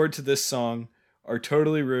 scored to this song, are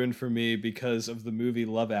totally ruined for me because of the movie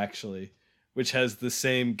Love Actually, which has the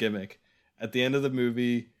same gimmick. At the end of the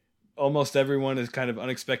movie, almost everyone is kind of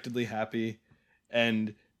unexpectedly happy,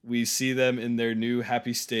 and we see them in their new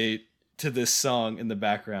happy state to this song in the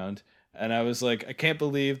background. And I was like, I can't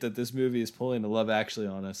believe that this movie is pulling a Love Actually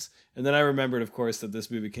on us. And then I remembered, of course, that this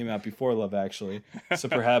movie came out before Love Actually. So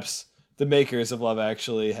perhaps the makers of Love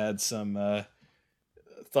Actually had some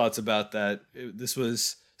thoughts about that. This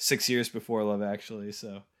was 6 years before Love Actually,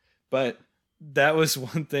 so. But that was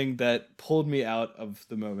one thing that pulled me out of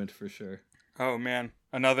the moment for sure. Oh man,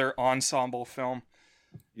 another ensemble film.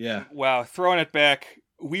 Yeah. Wow, throwing it back.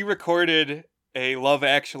 We recorded a Love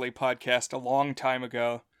Actually podcast a long time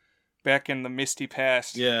ago, back in the misty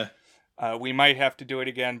past. Yeah. We might have to do it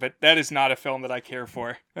again, but that is not a film that I care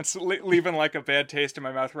for. That's leaving like a bad taste in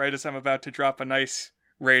my mouth right as I'm about to drop a nice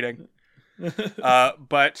rating.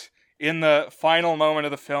 But in the final moment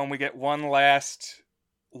of the film, we get one last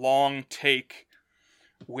long take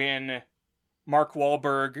when Mark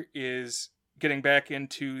Wahlberg is getting back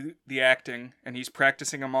into the acting and he's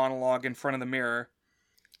practicing a monologue in front of the mirror.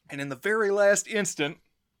 And in the very last instant,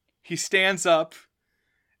 he stands up,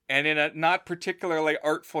 and in a not particularly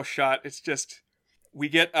artful shot, it's just, we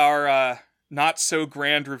get our not so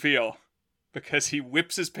grand reveal, because he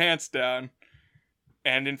whips his pants down,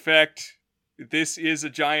 and in fact, this is a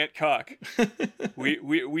giant cock.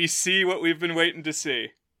 we see what we've been waiting to see.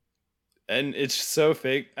 And it's so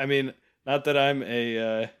fake. I mean, not that I'm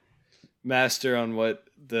a master on what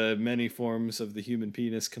the many forms of the human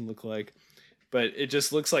penis can look like, but it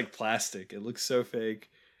just looks like plastic. It looks so fake.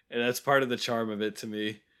 And that's part of the charm of it to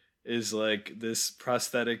me, is like this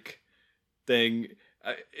prosthetic thing.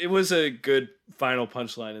 It was a good final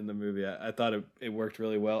punchline in the movie. I thought it worked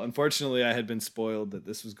really well. Unfortunately, I had been spoiled that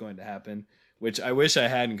this was going to happen, which I wish I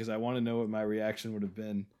hadn't, because I want to know what my reaction would have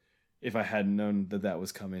been if I hadn't known that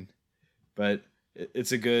was coming. But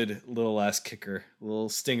it's a good little last kicker, little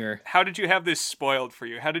stinger. How did you have this spoiled for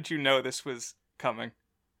you? How did you know this was coming,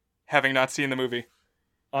 having not seen the movie?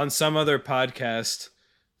 On some other podcast,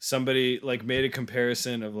 somebody like made a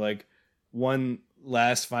comparison of like one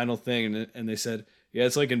last final thing, and they said, yeah,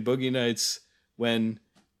 it's like in Boogie Nights when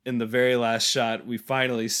in the very last shot we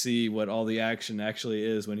finally see what all the action actually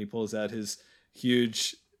is when he pulls out his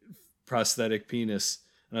huge prosthetic penis.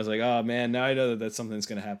 And I was like, oh man, now I know that that's something that's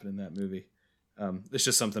going to happen in that movie. It's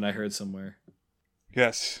just something I heard somewhere.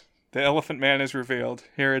 Yes, the Elephant Man is revealed.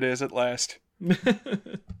 Here it is at last.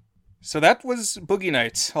 So that was Boogie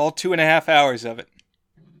Nights, all 2.5 hours of it.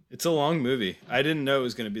 It's a long movie. I didn't know it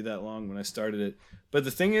was going to be that long when I started it. But the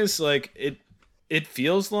thing is, like, it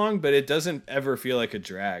feels long, but it doesn't ever feel like a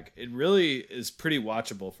drag. It really is pretty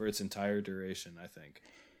watchable for its entire duration, I think.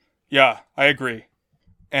 Yeah, I agree.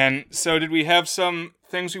 And so did we have some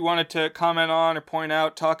things we wanted to comment on or point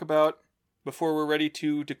out, talk about before we're ready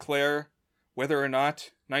to declare whether or not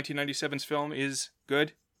 1997's film is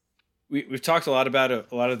good? We've talked a lot about a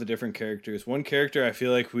lot of the different characters. One character I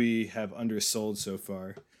feel like we have undersold so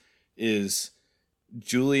far is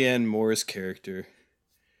Julianne Moore's character.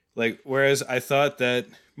 Like, whereas I thought that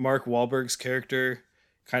Mark Wahlberg's character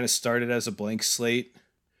kind of started as a blank slate,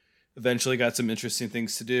 eventually got some interesting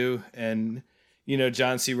things to do, and, you know,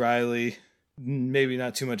 John C. Reilly, maybe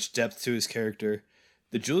not too much depth to his character.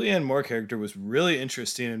 The Julianne Moore character was really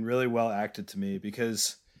interesting and really well acted to me,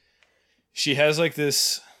 because she has like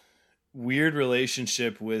this weird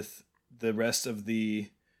relationship with the rest of the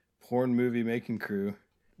porn movie making crew,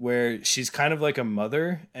 where she's kind of like a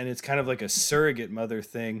mother, and it's kind of like a surrogate mother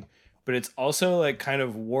thing, but it's also like kind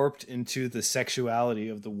of warped into the sexuality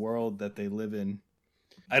of the world that they live in.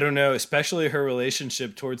 I don't know, especially her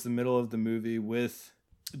relationship towards the middle of the movie with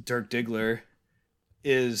Dirk Diggler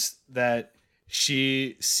is that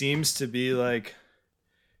she seems to be like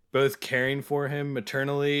both caring for him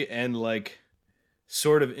maternally and like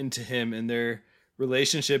sort of into him, and their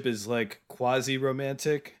relationship is like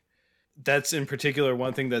quasi-romantic. That's in particular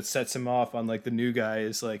one thing that sets him off on like the new guy,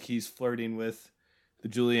 is like he's flirting with the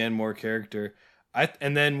Julianne Moore character.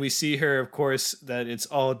 And then we see her, of course, that it's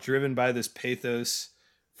all driven by this pathos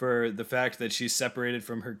for the fact that she's separated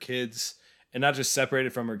from her kids, and not just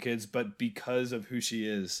separated from her kids, but because of who she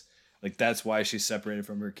is. Like, that's why she's separated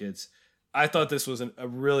from her kids. I thought this was a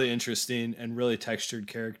really interesting and really textured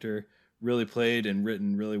character, really played and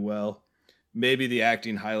written really well. Maybe the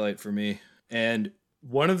acting highlight for me. And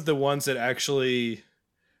one of the ones that actually,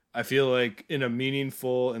 I feel like in a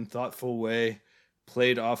meaningful and thoughtful way,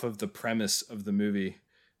 played off of the premise of the movie,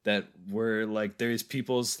 that were like, there's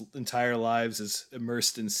people's entire lives is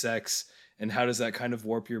immersed in sex, and how does that kind of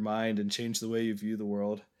warp your mind and change the way you view the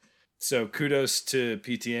world. So kudos to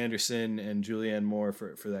P.T. Anderson and Julianne Moore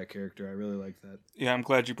for that character. I really like that. Yeah, I'm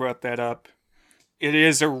glad you brought that up. It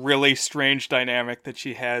is a really strange dynamic that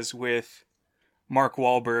she has with Mark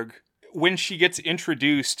Wahlberg. When she gets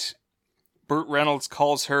introduced, Burt Reynolds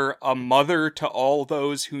calls her a mother to all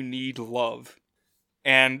those who need love.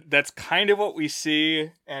 And that's kind of what we see,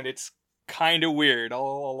 and it's kind of weird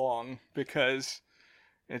all along, because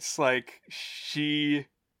it's like she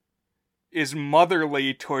is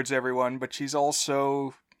motherly towards everyone, but she's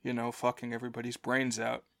also, you know, fucking everybody's brains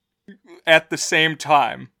out at the same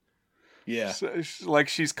time. Yeah. So, like,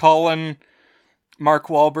 she's calling Mark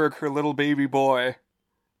Wahlberg her little baby boy,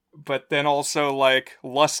 but then also, like,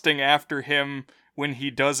 lusting after him when he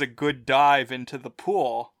does a good dive into the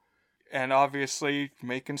pool, and obviously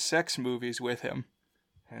making sex movies with him.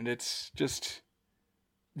 And it's just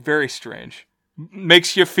very strange.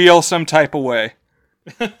 Makes you feel some type of way.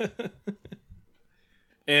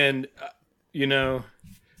 And, you know,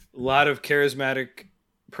 a lot of charismatic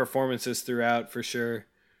performances throughout, for sure.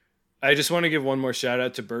 I just want to give one more shout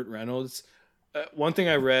out to Burt Reynolds. One thing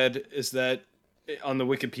I read is that on the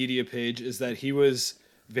Wikipedia page is that he was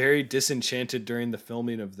very disenchanted during the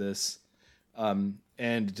filming of this,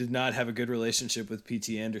 and did not have a good relationship with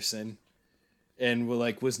P.T. Anderson. and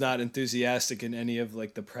was not enthusiastic in any of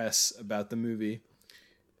like the press about the movie.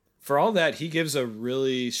 For all that, he gives a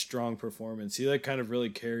really strong performance. He like kind of really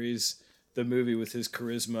carries the movie with his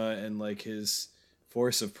charisma and like his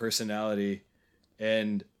force of personality,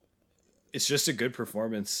 and it's just a good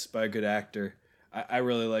performance by a good actor. I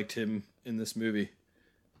really liked him in this movie.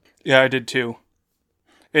 Yeah, I did too.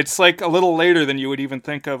 It's like a little later than you would even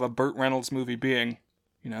think of a Burt Reynolds movie being.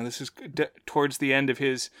 This is towards the end of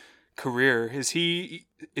his career. Is he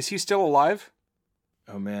still alive?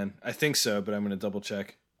 Oh man, I think so, but I'm going to double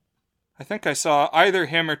check. I think I saw either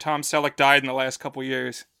him or Tom Selleck died in the last couple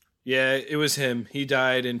years. Yeah, it was him. He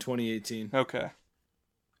died in 2018. Okay.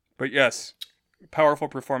 But yes, powerful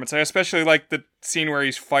performance. I especially like the scene where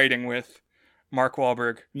he's fighting with Mark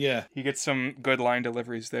Wahlberg. Yeah. He gets some good line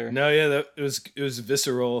deliveries there. No, yeah, it was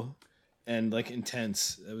visceral and like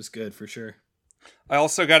intense. That was good for sure. I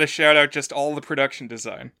also got to shout out just all the production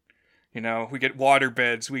design. We get water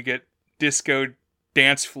beds, we get disco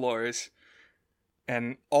dance floors,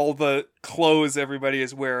 and all the clothes everybody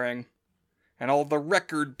is wearing, and all the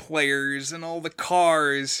record players, and all the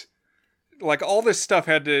cars. Like, all this stuff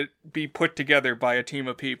had to be put together by a team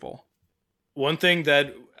of people. One thing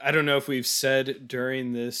that I don't know if we've said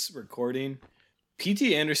during this recording,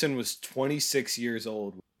 P.T. Anderson was 26 years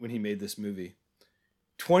old when he made this movie.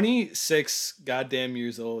 26 goddamn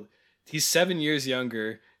years old. He's 7 years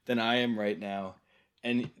younger than I am right now.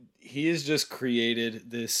 And he has just created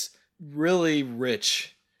this really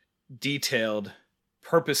rich, detailed,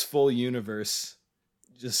 purposeful universe.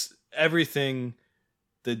 Just everything,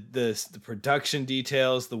 the production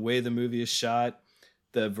details, the way the movie is shot,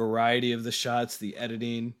 the variety of the shots, the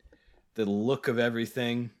editing, the look of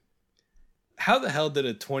everything. How the hell did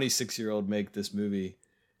a 26-year-old make this movie?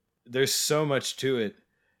 There's so much to it.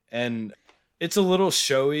 And it's a little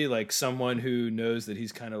showy, like someone who knows that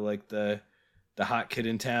he's kind of like the hot kid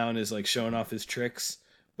in town is like showing off his tricks.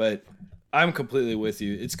 But I'm completely with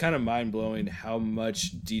you. It's kind of mind-blowing how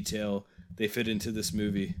much detail they fit into this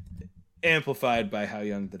movie, amplified by how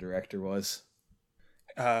young the director was.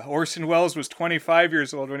 Orson Welles was 25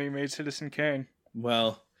 years old when he made Citizen Kane.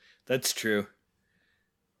 Well, that's true.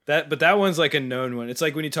 But that one's like a known one. It's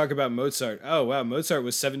like when you talk about Mozart. Oh, wow, Mozart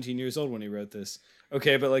was 17 years old when he wrote this.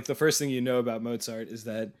 Okay, but like the first thing you know about Mozart is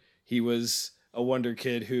that he was a wonder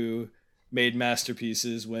kid who made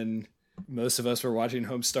masterpieces when most of us were watching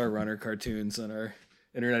Homestar Runner cartoons on our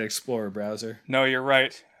Internet Explorer browser. No, you're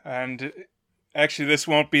right. And actually, this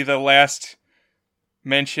won't be the last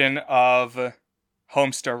mention of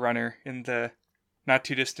Homestar Runner in the not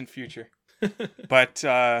too distant future. But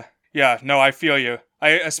yeah, no, I feel you.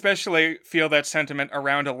 I especially feel that sentiment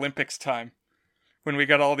around Olympics time, when we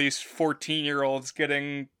got all these 14-year-olds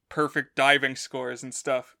getting perfect diving scores and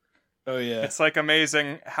stuff. Oh, yeah. It's like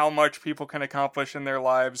amazing how much people can accomplish in their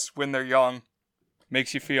lives when they're young.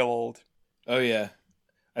 Makes you feel old. Oh, yeah.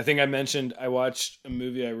 I think I mentioned I watched a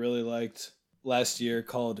movie I really liked last year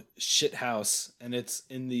called Shithouse, and it's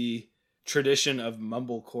in the tradition of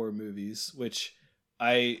mumblecore movies, which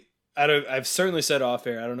I've certainly said off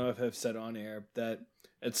air. I don't know if I've said on air that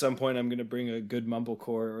at some point I'm going to bring a good mumblecore,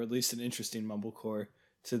 or at least an interesting mumblecore,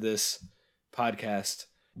 to this podcast.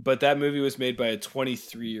 But that movie was made by a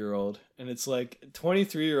 23-year-old, and it's like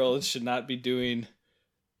 23-year-olds should not be doing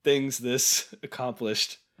things this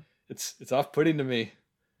accomplished. It's off-putting to me.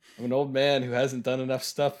 I'm an old man who hasn't done enough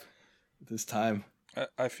stuff with his time.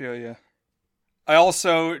 I feel you. I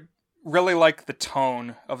also really like the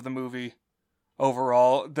tone of the movie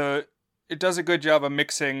overall. It does a good job of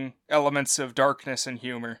mixing elements of darkness and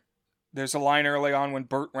humor. There's a line early on when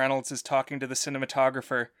Burt Reynolds is talking to the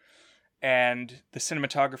cinematographer, and the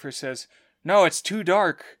cinematographer says, "No, it's too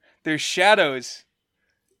dark. There's shadows."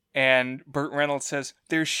 And Burt Reynolds says,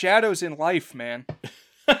 "There's shadows in life, man."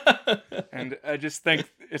 And I just think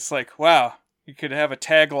it's like, wow, you could have a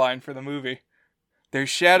tagline for the movie. There's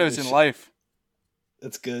shadows in life.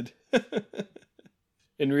 That's good.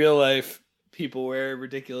 In real life, people wear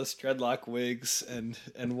ridiculous dreadlock wigs and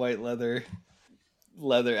white leather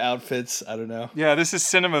outfits. I don't know. Yeah, this is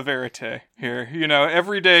cinema verite here.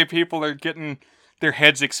 Every day people are getting their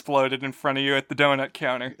heads exploded in front of you at the donut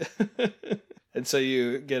counter. And so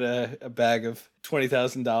you get a bag of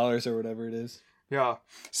 $20,000 or whatever it is. Yeah.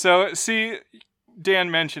 So, see,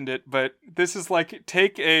 Dan mentioned it, but this is like,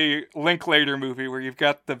 take a Linklater movie where you've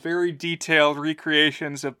got the very detailed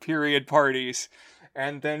recreations of period parties,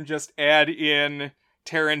 and then just add in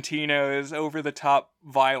Tarantino's over-the-top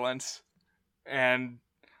violence. And,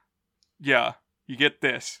 yeah, you get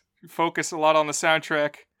this. You focus a lot on the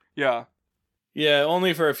soundtrack. Yeah. Yeah,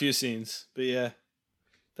 only for a few scenes. But yeah,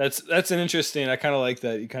 that's an interesting, I kind of like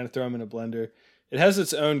that. You kind of throw them in a blender. it has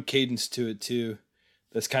its own cadence to it too.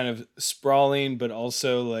 That's kind of sprawling, but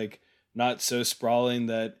also like not so sprawling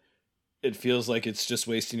that it feels like it's just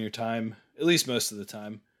wasting your time. At least most of the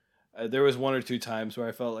time. There was one or two times where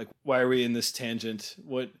I felt like, why are we in this tangent?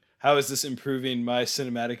 How is this improving my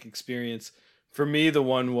cinematic experience? For me, the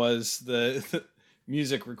one was the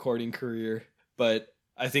music recording career. But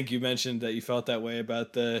I think you mentioned that you felt that way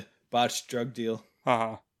about the botched drug deal.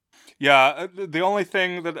 Uh-huh. Yeah, the only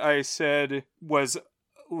thing that I said was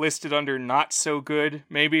listed under not so good,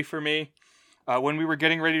 maybe for me. When we were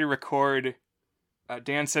getting ready to record,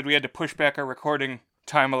 Dan said we had to push back our recording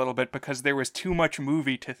time a little bit because there was too much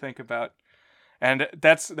movie to think about. And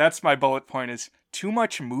that's my bullet point is too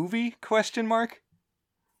much movie? ?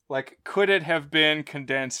 Like, could it have been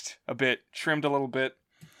condensed a bit, trimmed a little bit?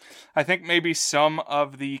 I think maybe some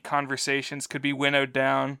of the conversations could be winnowed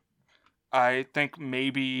down. I think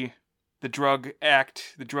maybe the drug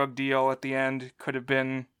deal at the end could have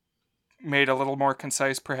been made a little more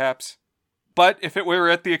concise, perhaps. But if it were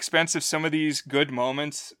at the expense of some of these good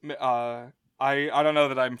moments, I don't know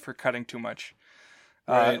that I'm for cutting too much.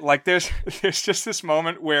 Right. Like there's just this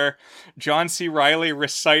moment where John C. Reilly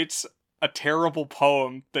recites a terrible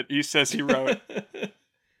poem that he says he wrote.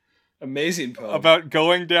 Amazing poem. About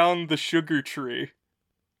going down the sugar tree.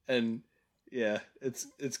 And yeah,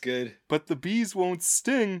 it's good. But the bees won't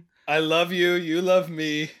sting. I love you, you love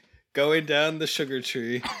me, going down the sugar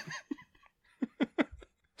tree.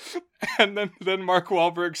 And then Mark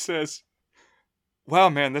Wahlberg says, wow,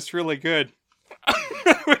 man, that's really good.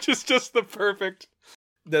 Which is just the perfect.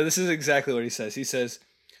 No, this is exactly what he says. He says,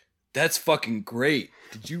 that's fucking great.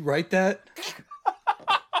 Did you write that?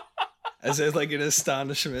 As if like in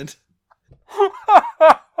astonishment.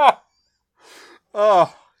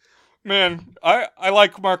 Oh, man. I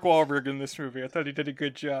like Mark Wahlberg in this movie. I thought he did a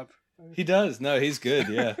good job. He does. No, he's good,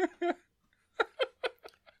 yeah.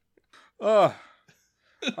 Oh.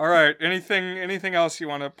 All right. Anything else you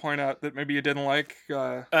want to point out that maybe you didn't like?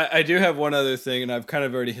 I do have one other thing, and I've kind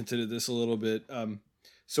of already hinted at this a little bit.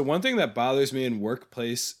 So one thing that bothers me in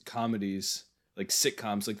workplace comedies, like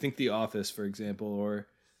sitcoms, like think The Office, for example, or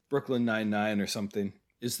Brooklyn Nine-Nine or something,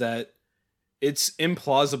 is that it's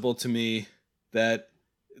implausible to me that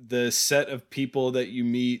the set of people that you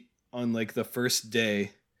meet on like the first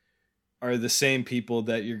day are the same people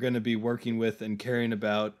that you're going to be working with and caring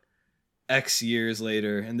about X years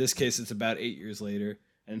later. In this case, it's about 8 years later.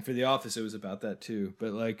 And for The Office, it was about that too.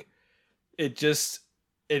 But like, it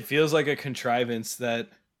feels like a contrivance that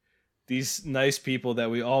these nice people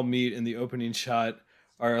that we all meet in the opening shot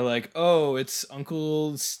are like, oh, it's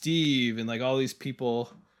Uncle Steve and like all these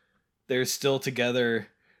people, they're still together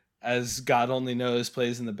as God only knows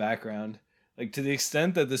plays in the background. Like to the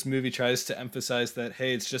extent that this movie tries to emphasize that,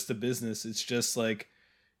 hey, it's just a business. It's just like,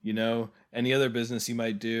 you know, any other business you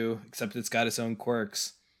might do, except it's got its own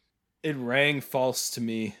quirks. It rang false to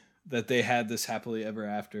me that they had this happily ever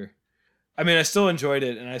after. I mean, I still enjoyed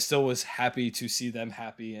it and I still was happy to see them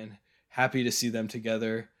happy and happy to see them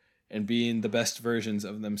together and being the best versions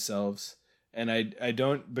of themselves. And I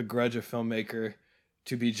don't begrudge a filmmaker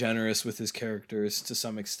to be generous with his characters to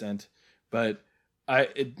some extent, but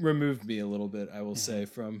it removed me a little bit, I will say,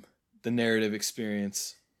 from the narrative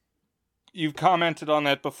experience. You've commented on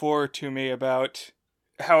that before to me about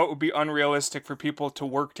how it would be unrealistic for people to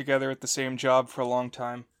work together at the same job for a long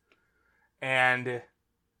time. And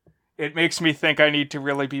it makes me think I need to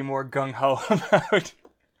really be more gung-ho about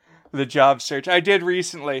the job search. I did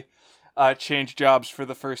recently change jobs for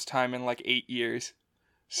the first time in like 8 years.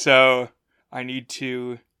 So I need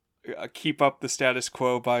to keep up the status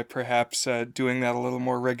quo by perhaps doing that a little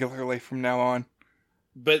more regularly from now on.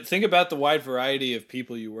 But think about the wide variety of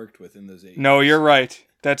people you worked with in those 8 years. No, you're right.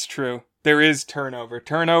 That's true. There is turnover.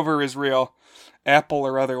 Turnover is real. Apple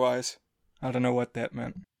or otherwise. I don't know what that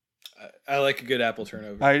meant. I like a good Apple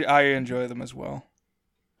turnover. I enjoy them as well.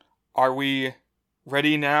 Are we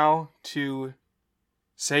ready now to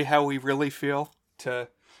say how we really feel? To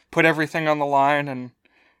put everything on the line and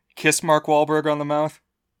kiss Mark Wahlberg on the mouth?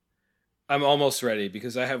 I'm almost ready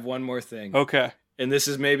because I have one more thing. Okay. And this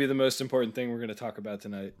is maybe the most important thing we're going to talk about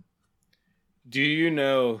tonight. Do you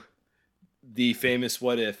know the famous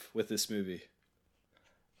what if with this movie?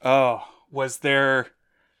 Oh, was there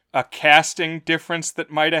a casting difference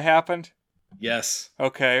that might have happened? Yes.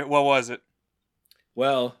 Okay, what was it?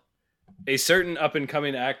 Well, a certain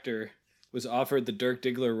up-and-coming actor was offered the Dirk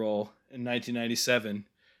Diggler role in 1997,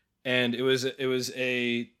 and it was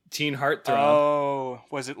a teen heartthrob. Oh,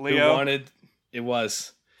 was it Leo? It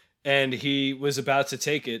was. And he was about to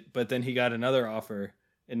take it, but then he got another offer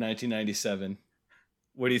in 1997.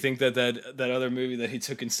 What do you think that other movie that he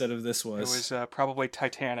took instead of this was? It was probably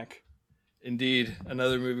Titanic. Indeed,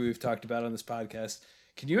 another movie we've talked about on this podcast.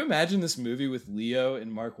 Can you imagine this movie with Leo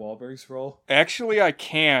in Mark Wahlberg's role? Actually, I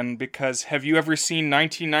can, because have you ever seen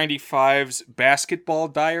 1995's Basketball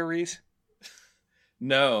Diaries?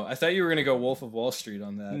 No, I thought you were going to go Wolf of Wall Street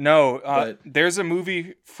on that. No, there's a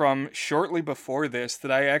movie from shortly before this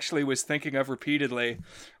that I actually was thinking of repeatedly,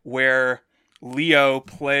 where Leo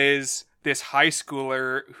plays this high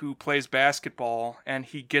schooler who plays basketball, and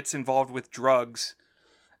he gets involved with drugs.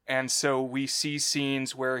 And so we see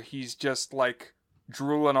scenes where he's just like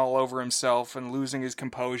drooling all over himself and losing his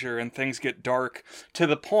composure, and things get dark to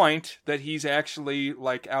the point that he's actually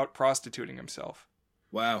like out prostituting himself.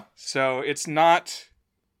 Wow. So it's not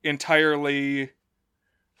entirely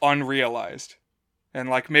unrealized. And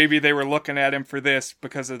like maybe they were looking at him for this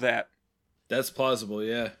because of that. That's plausible,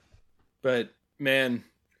 yeah. But man,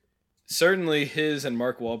 certainly his and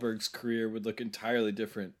Mark Wahlberg's career would look entirely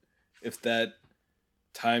different if that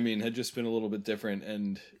timing had just been a little bit different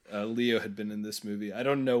and Leo had been in this movie. I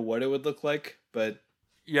don't know what it would look like, but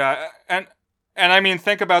yeah, and I mean,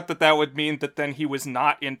 think about that would mean that then he was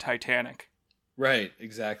not in Titanic. Right,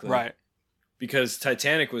 exactly. Right. Because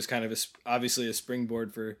Titanic was kind of obviously a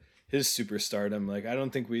springboard for his superstardom. Like, I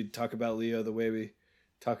don't think we'd talk about Leo the way we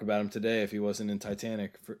talk about him today if he wasn't in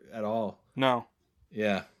Titanic at all. No.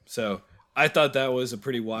 Yeah, so I thought that was a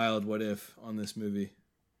pretty wild what if on this movie.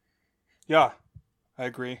 Yeah, I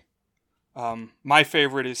agree. My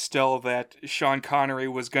favorite is still that Sean Connery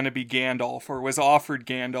was going to be Gandalf, or was offered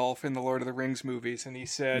Gandalf in the Lord of the Rings movies, and he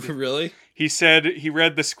said... Really? He said he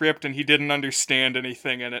read the script and he didn't understand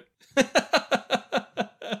anything in it.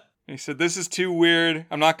 He said, "This is too weird,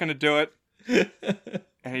 I'm not going to do it."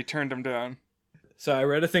 And he turned him down. So I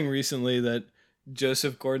read a thing recently that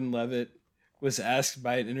Joseph Gordon-Levitt was asked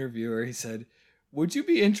by an interviewer, he said, "Would you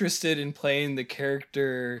be interested in playing the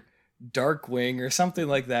character Darkwing," or something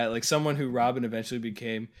like that, like someone who Robin eventually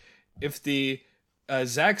became, if the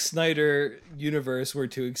Zack Snyder universe were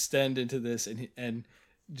to extend into this? And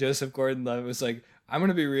Joseph Gordon-Levitt was like, "I'm going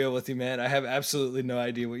to be real with you, man. I have absolutely no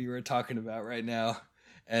idea what you were talking about right now."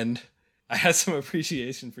 And I had some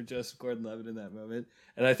appreciation for Joseph Gordon-Levitt in that moment.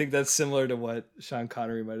 And I think that's similar to what Sean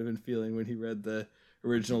Connery might have been feeling when he read the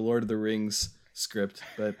original Lord of the Rings script.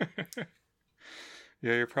 But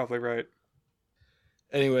yeah, you're probably right.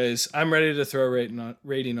 Anyways, I'm ready to throw a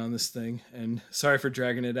rating on this thing. And sorry for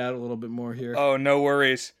dragging it out a little bit more here. Oh, no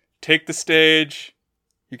worries. Take the stage.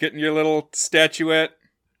 You're getting your little statuette.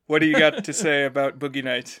 What do you got to say about Boogie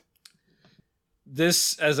Nights?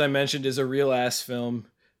 This, as I mentioned, is a real-ass film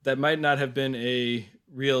that might not have been a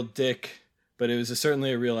real dick, but it was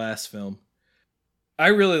certainly a real-ass film. I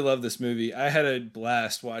really love this movie. I had a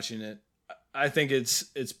blast watching it. I think it's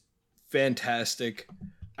fantastic.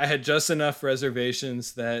 I had just enough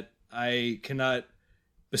reservations that I cannot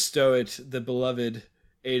bestow it the beloved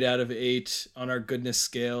 8 out of 8 on our goodness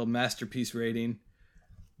scale masterpiece rating,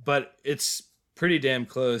 but it's pretty damn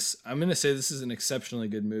close. I'm going to say this is an exceptionally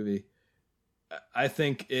good movie. I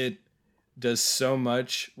think it does so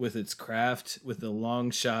much with its craft, with the long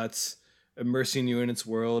shots, immersing you in its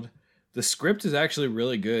world. The script is actually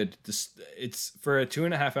really good. It's for a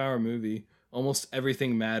 2.5 hour movie. Almost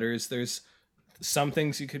everything matters. There's some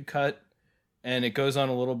things you could cut, and it goes on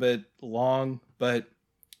a little bit long, but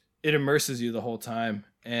it immerses you the whole time.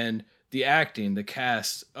 And the acting, the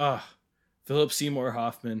cast, Philip Seymour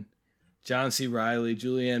Hoffman, John C. Reilly,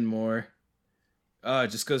 Julianne Moore. It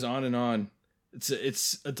just goes on and on.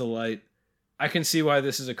 It's a delight. I can see why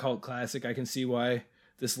this is a cult classic. I can see why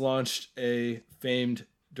this launched a famed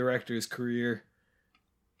director's career.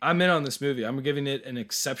 I'm in on this movie. I'm giving it an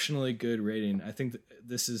exceptionally good rating. I think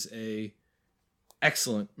this is a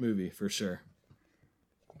excellent movie for sure.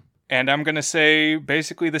 And I'm going to say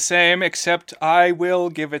basically the same, except I will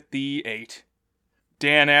give it the 8.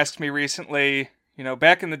 Dan asked me recently,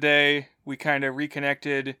 back in the day, we kind of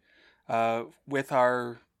reconnected with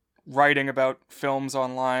our writing about films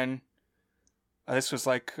online. This was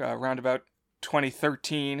like around about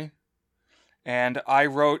 2013. And I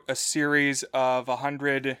wrote a series of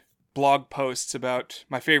 100 blog posts about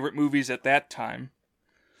my favorite movies at that time.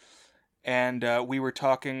 And we were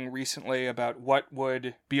talking recently about what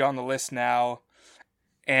would be on the list now,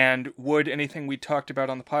 and would anything we talked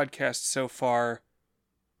about on the podcast so far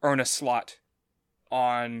earn a slot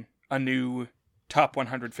on a new top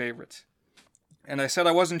 100 favorites. And I said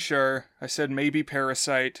I wasn't sure. I said maybe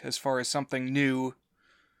Parasite as far as something new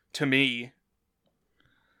to me.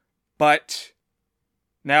 But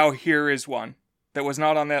now here is one that was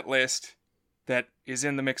not on that list that is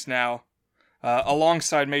in the mix now.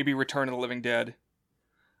 Alongside maybe Return of the Living Dead.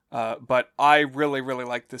 But I really, really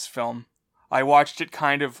like this film. I watched it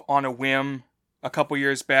kind of on a whim a couple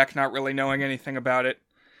years back, not really knowing anything about it,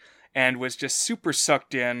 and was just super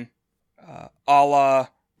sucked in, a la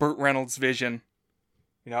Burt Reynolds' Vision.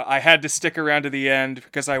 You know, I had to stick around to the end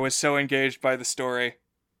because I was so engaged by the story.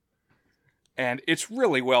 And it's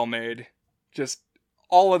really well made. Just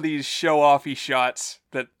all of these show-offy shots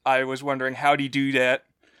that I was wondering, how'd he do that?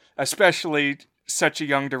 Especially such a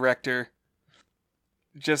young director.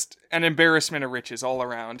 Just an embarrassment of riches all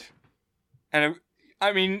around. And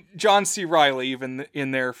I mean, John C. Reilly even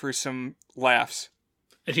in there for some laughs.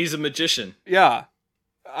 And he's a magician. Yeah.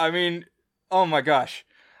 I mean, oh my gosh.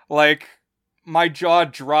 Like, my jaw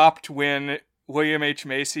dropped when William H.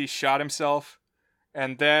 Macy shot himself.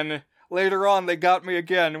 And then later on, they got me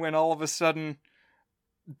again when all of a sudden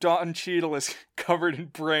Don Cheadle is covered in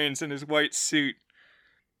brains in his white suit.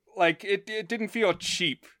 Like, it didn't feel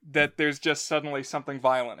cheap that there's just suddenly something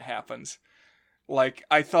violent happens. Like,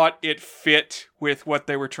 I thought it fit with what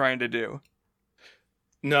they were trying to do.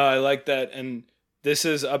 No, I like that. And this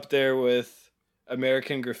is up there with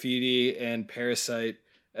American Graffiti and Parasite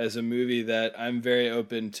as a movie that I'm very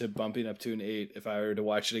open to bumping up to an 8 if I were to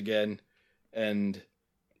watch it again and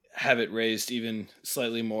have it raised even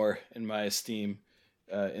slightly more in my esteem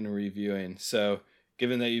in a reviewing. So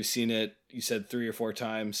given that you've seen it, you said 3 or 4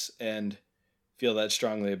 times and feel that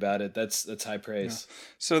strongly about it, that's high praise. Yeah.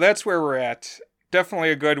 So that's where we're at.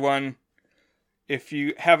 Definitely a good one. If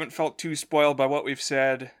you haven't felt too spoiled by what we've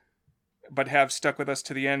said, but have stuck with us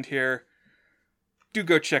to the end here, do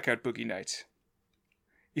go check out Boogie Nights.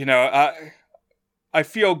 You know, I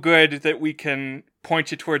feel good that we can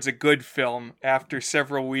point you towards a good film after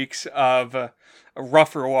several weeks of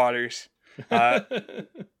rougher waters. I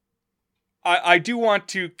do want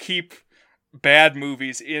to keep bad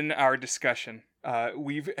movies in our discussion.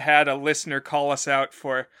 We've had a listener call us out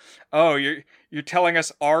for, oh, you're telling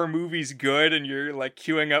us our movie's good and you're like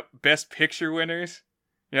queuing up Best Picture winners?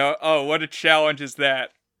 You know, oh, what a challenge is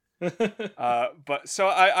that? But so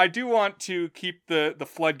I do want to keep the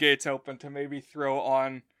floodgates open to maybe throw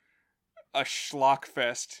on a schlock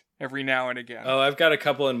fest every now and again. Oh, I've got a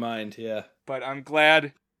couple in mind, yeah. But I'm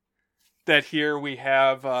glad that here we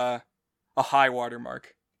have a high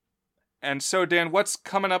watermark. And so, Dan, what's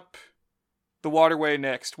coming up the waterway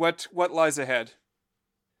next? What lies ahead?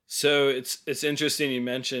 So it's interesting you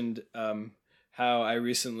mentioned how I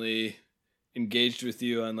recently engaged with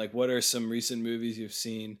you on like what are some recent movies you've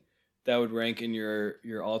seen that would rank in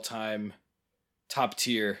your all-time top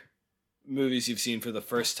tier movies you've seen for the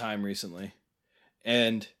first time recently.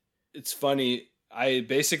 And it's funny, I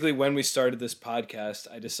basically, when we started this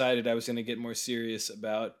podcast, I decided I was going to get more serious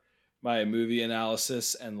about my movie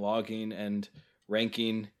analysis and logging and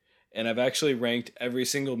ranking. And I've actually ranked every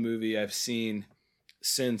single movie I've seen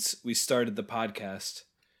since we started the podcast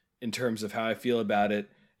in terms of how I feel about it,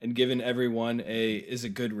 and given everyone is a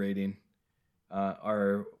good rating,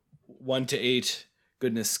 our 1 to 8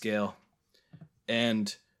 goodness scale.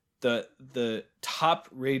 And the top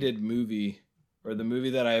rated movie, or the movie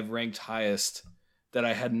that I have ranked highest that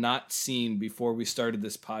I had not seen before we started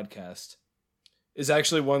this podcast, is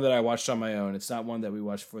actually one that I watched on my own. It's not one that we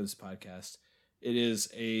watched for this podcast. It is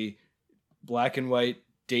a black and white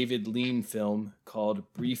David Lean film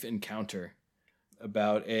called Brief Encounter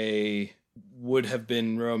about a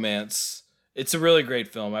would-have-been romance. It's a really great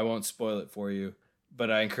film. I won't spoil it for you, but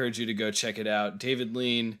I encourage you to go check it out. David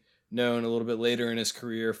Lean, known a little bit later in his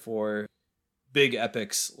career for big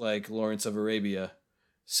epics like Lawrence of Arabia.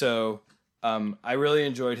 So I really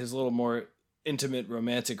enjoyed his little more intimate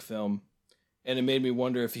romantic film, and it made me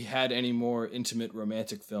wonder if he had any more intimate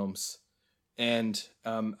romantic films. And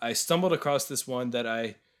I stumbled across this one that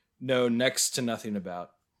I know next to nothing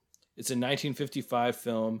about. It's a 1955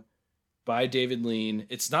 film by David Lean.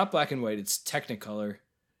 It's not black and white, it's Technicolor.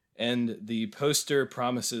 And the poster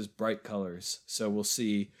promises bright colors. So we'll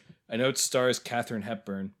see. I know it stars Katharine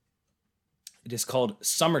Hepburn. It is called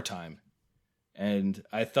Summertime. And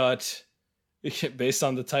I thought, based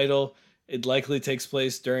on the title, it likely takes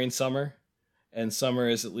place during summer. And summer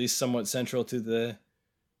is at least somewhat central to the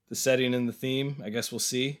setting and the theme. I guess we'll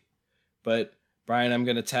see. But Brian, I'm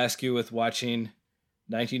going to task you with watching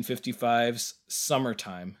 1955's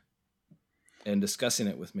Summertime and discussing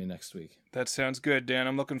it with me next week. That sounds good, Dan.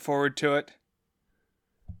 I'm looking forward to it.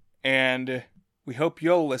 And we hope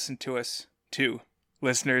you'll listen to us, too,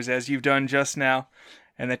 listeners, as you've done just now,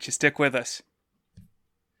 and that you stick with us.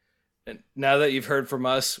 And now that you've heard from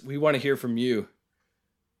us, we want to hear from you.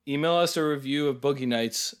 Email us a review of Boogie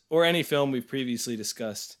Nights or any film we've previously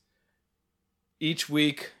discussed. Each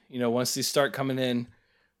week, once these start coming in,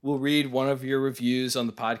 we'll read one of your reviews on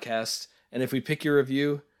the podcast. And if we pick your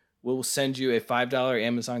review, we'll send you a $5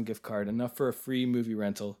 Amazon gift card, enough for a free movie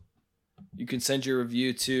rental. You can send your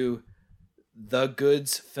review to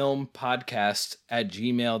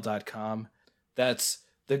thegoodsfilmpodcast@gmail.com. That's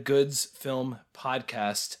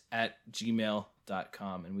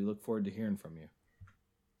thegoodsfilmpodcast@gmail.com. And we look forward to hearing from you.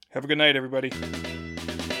 Have a good night, everybody.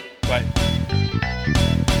 Bye.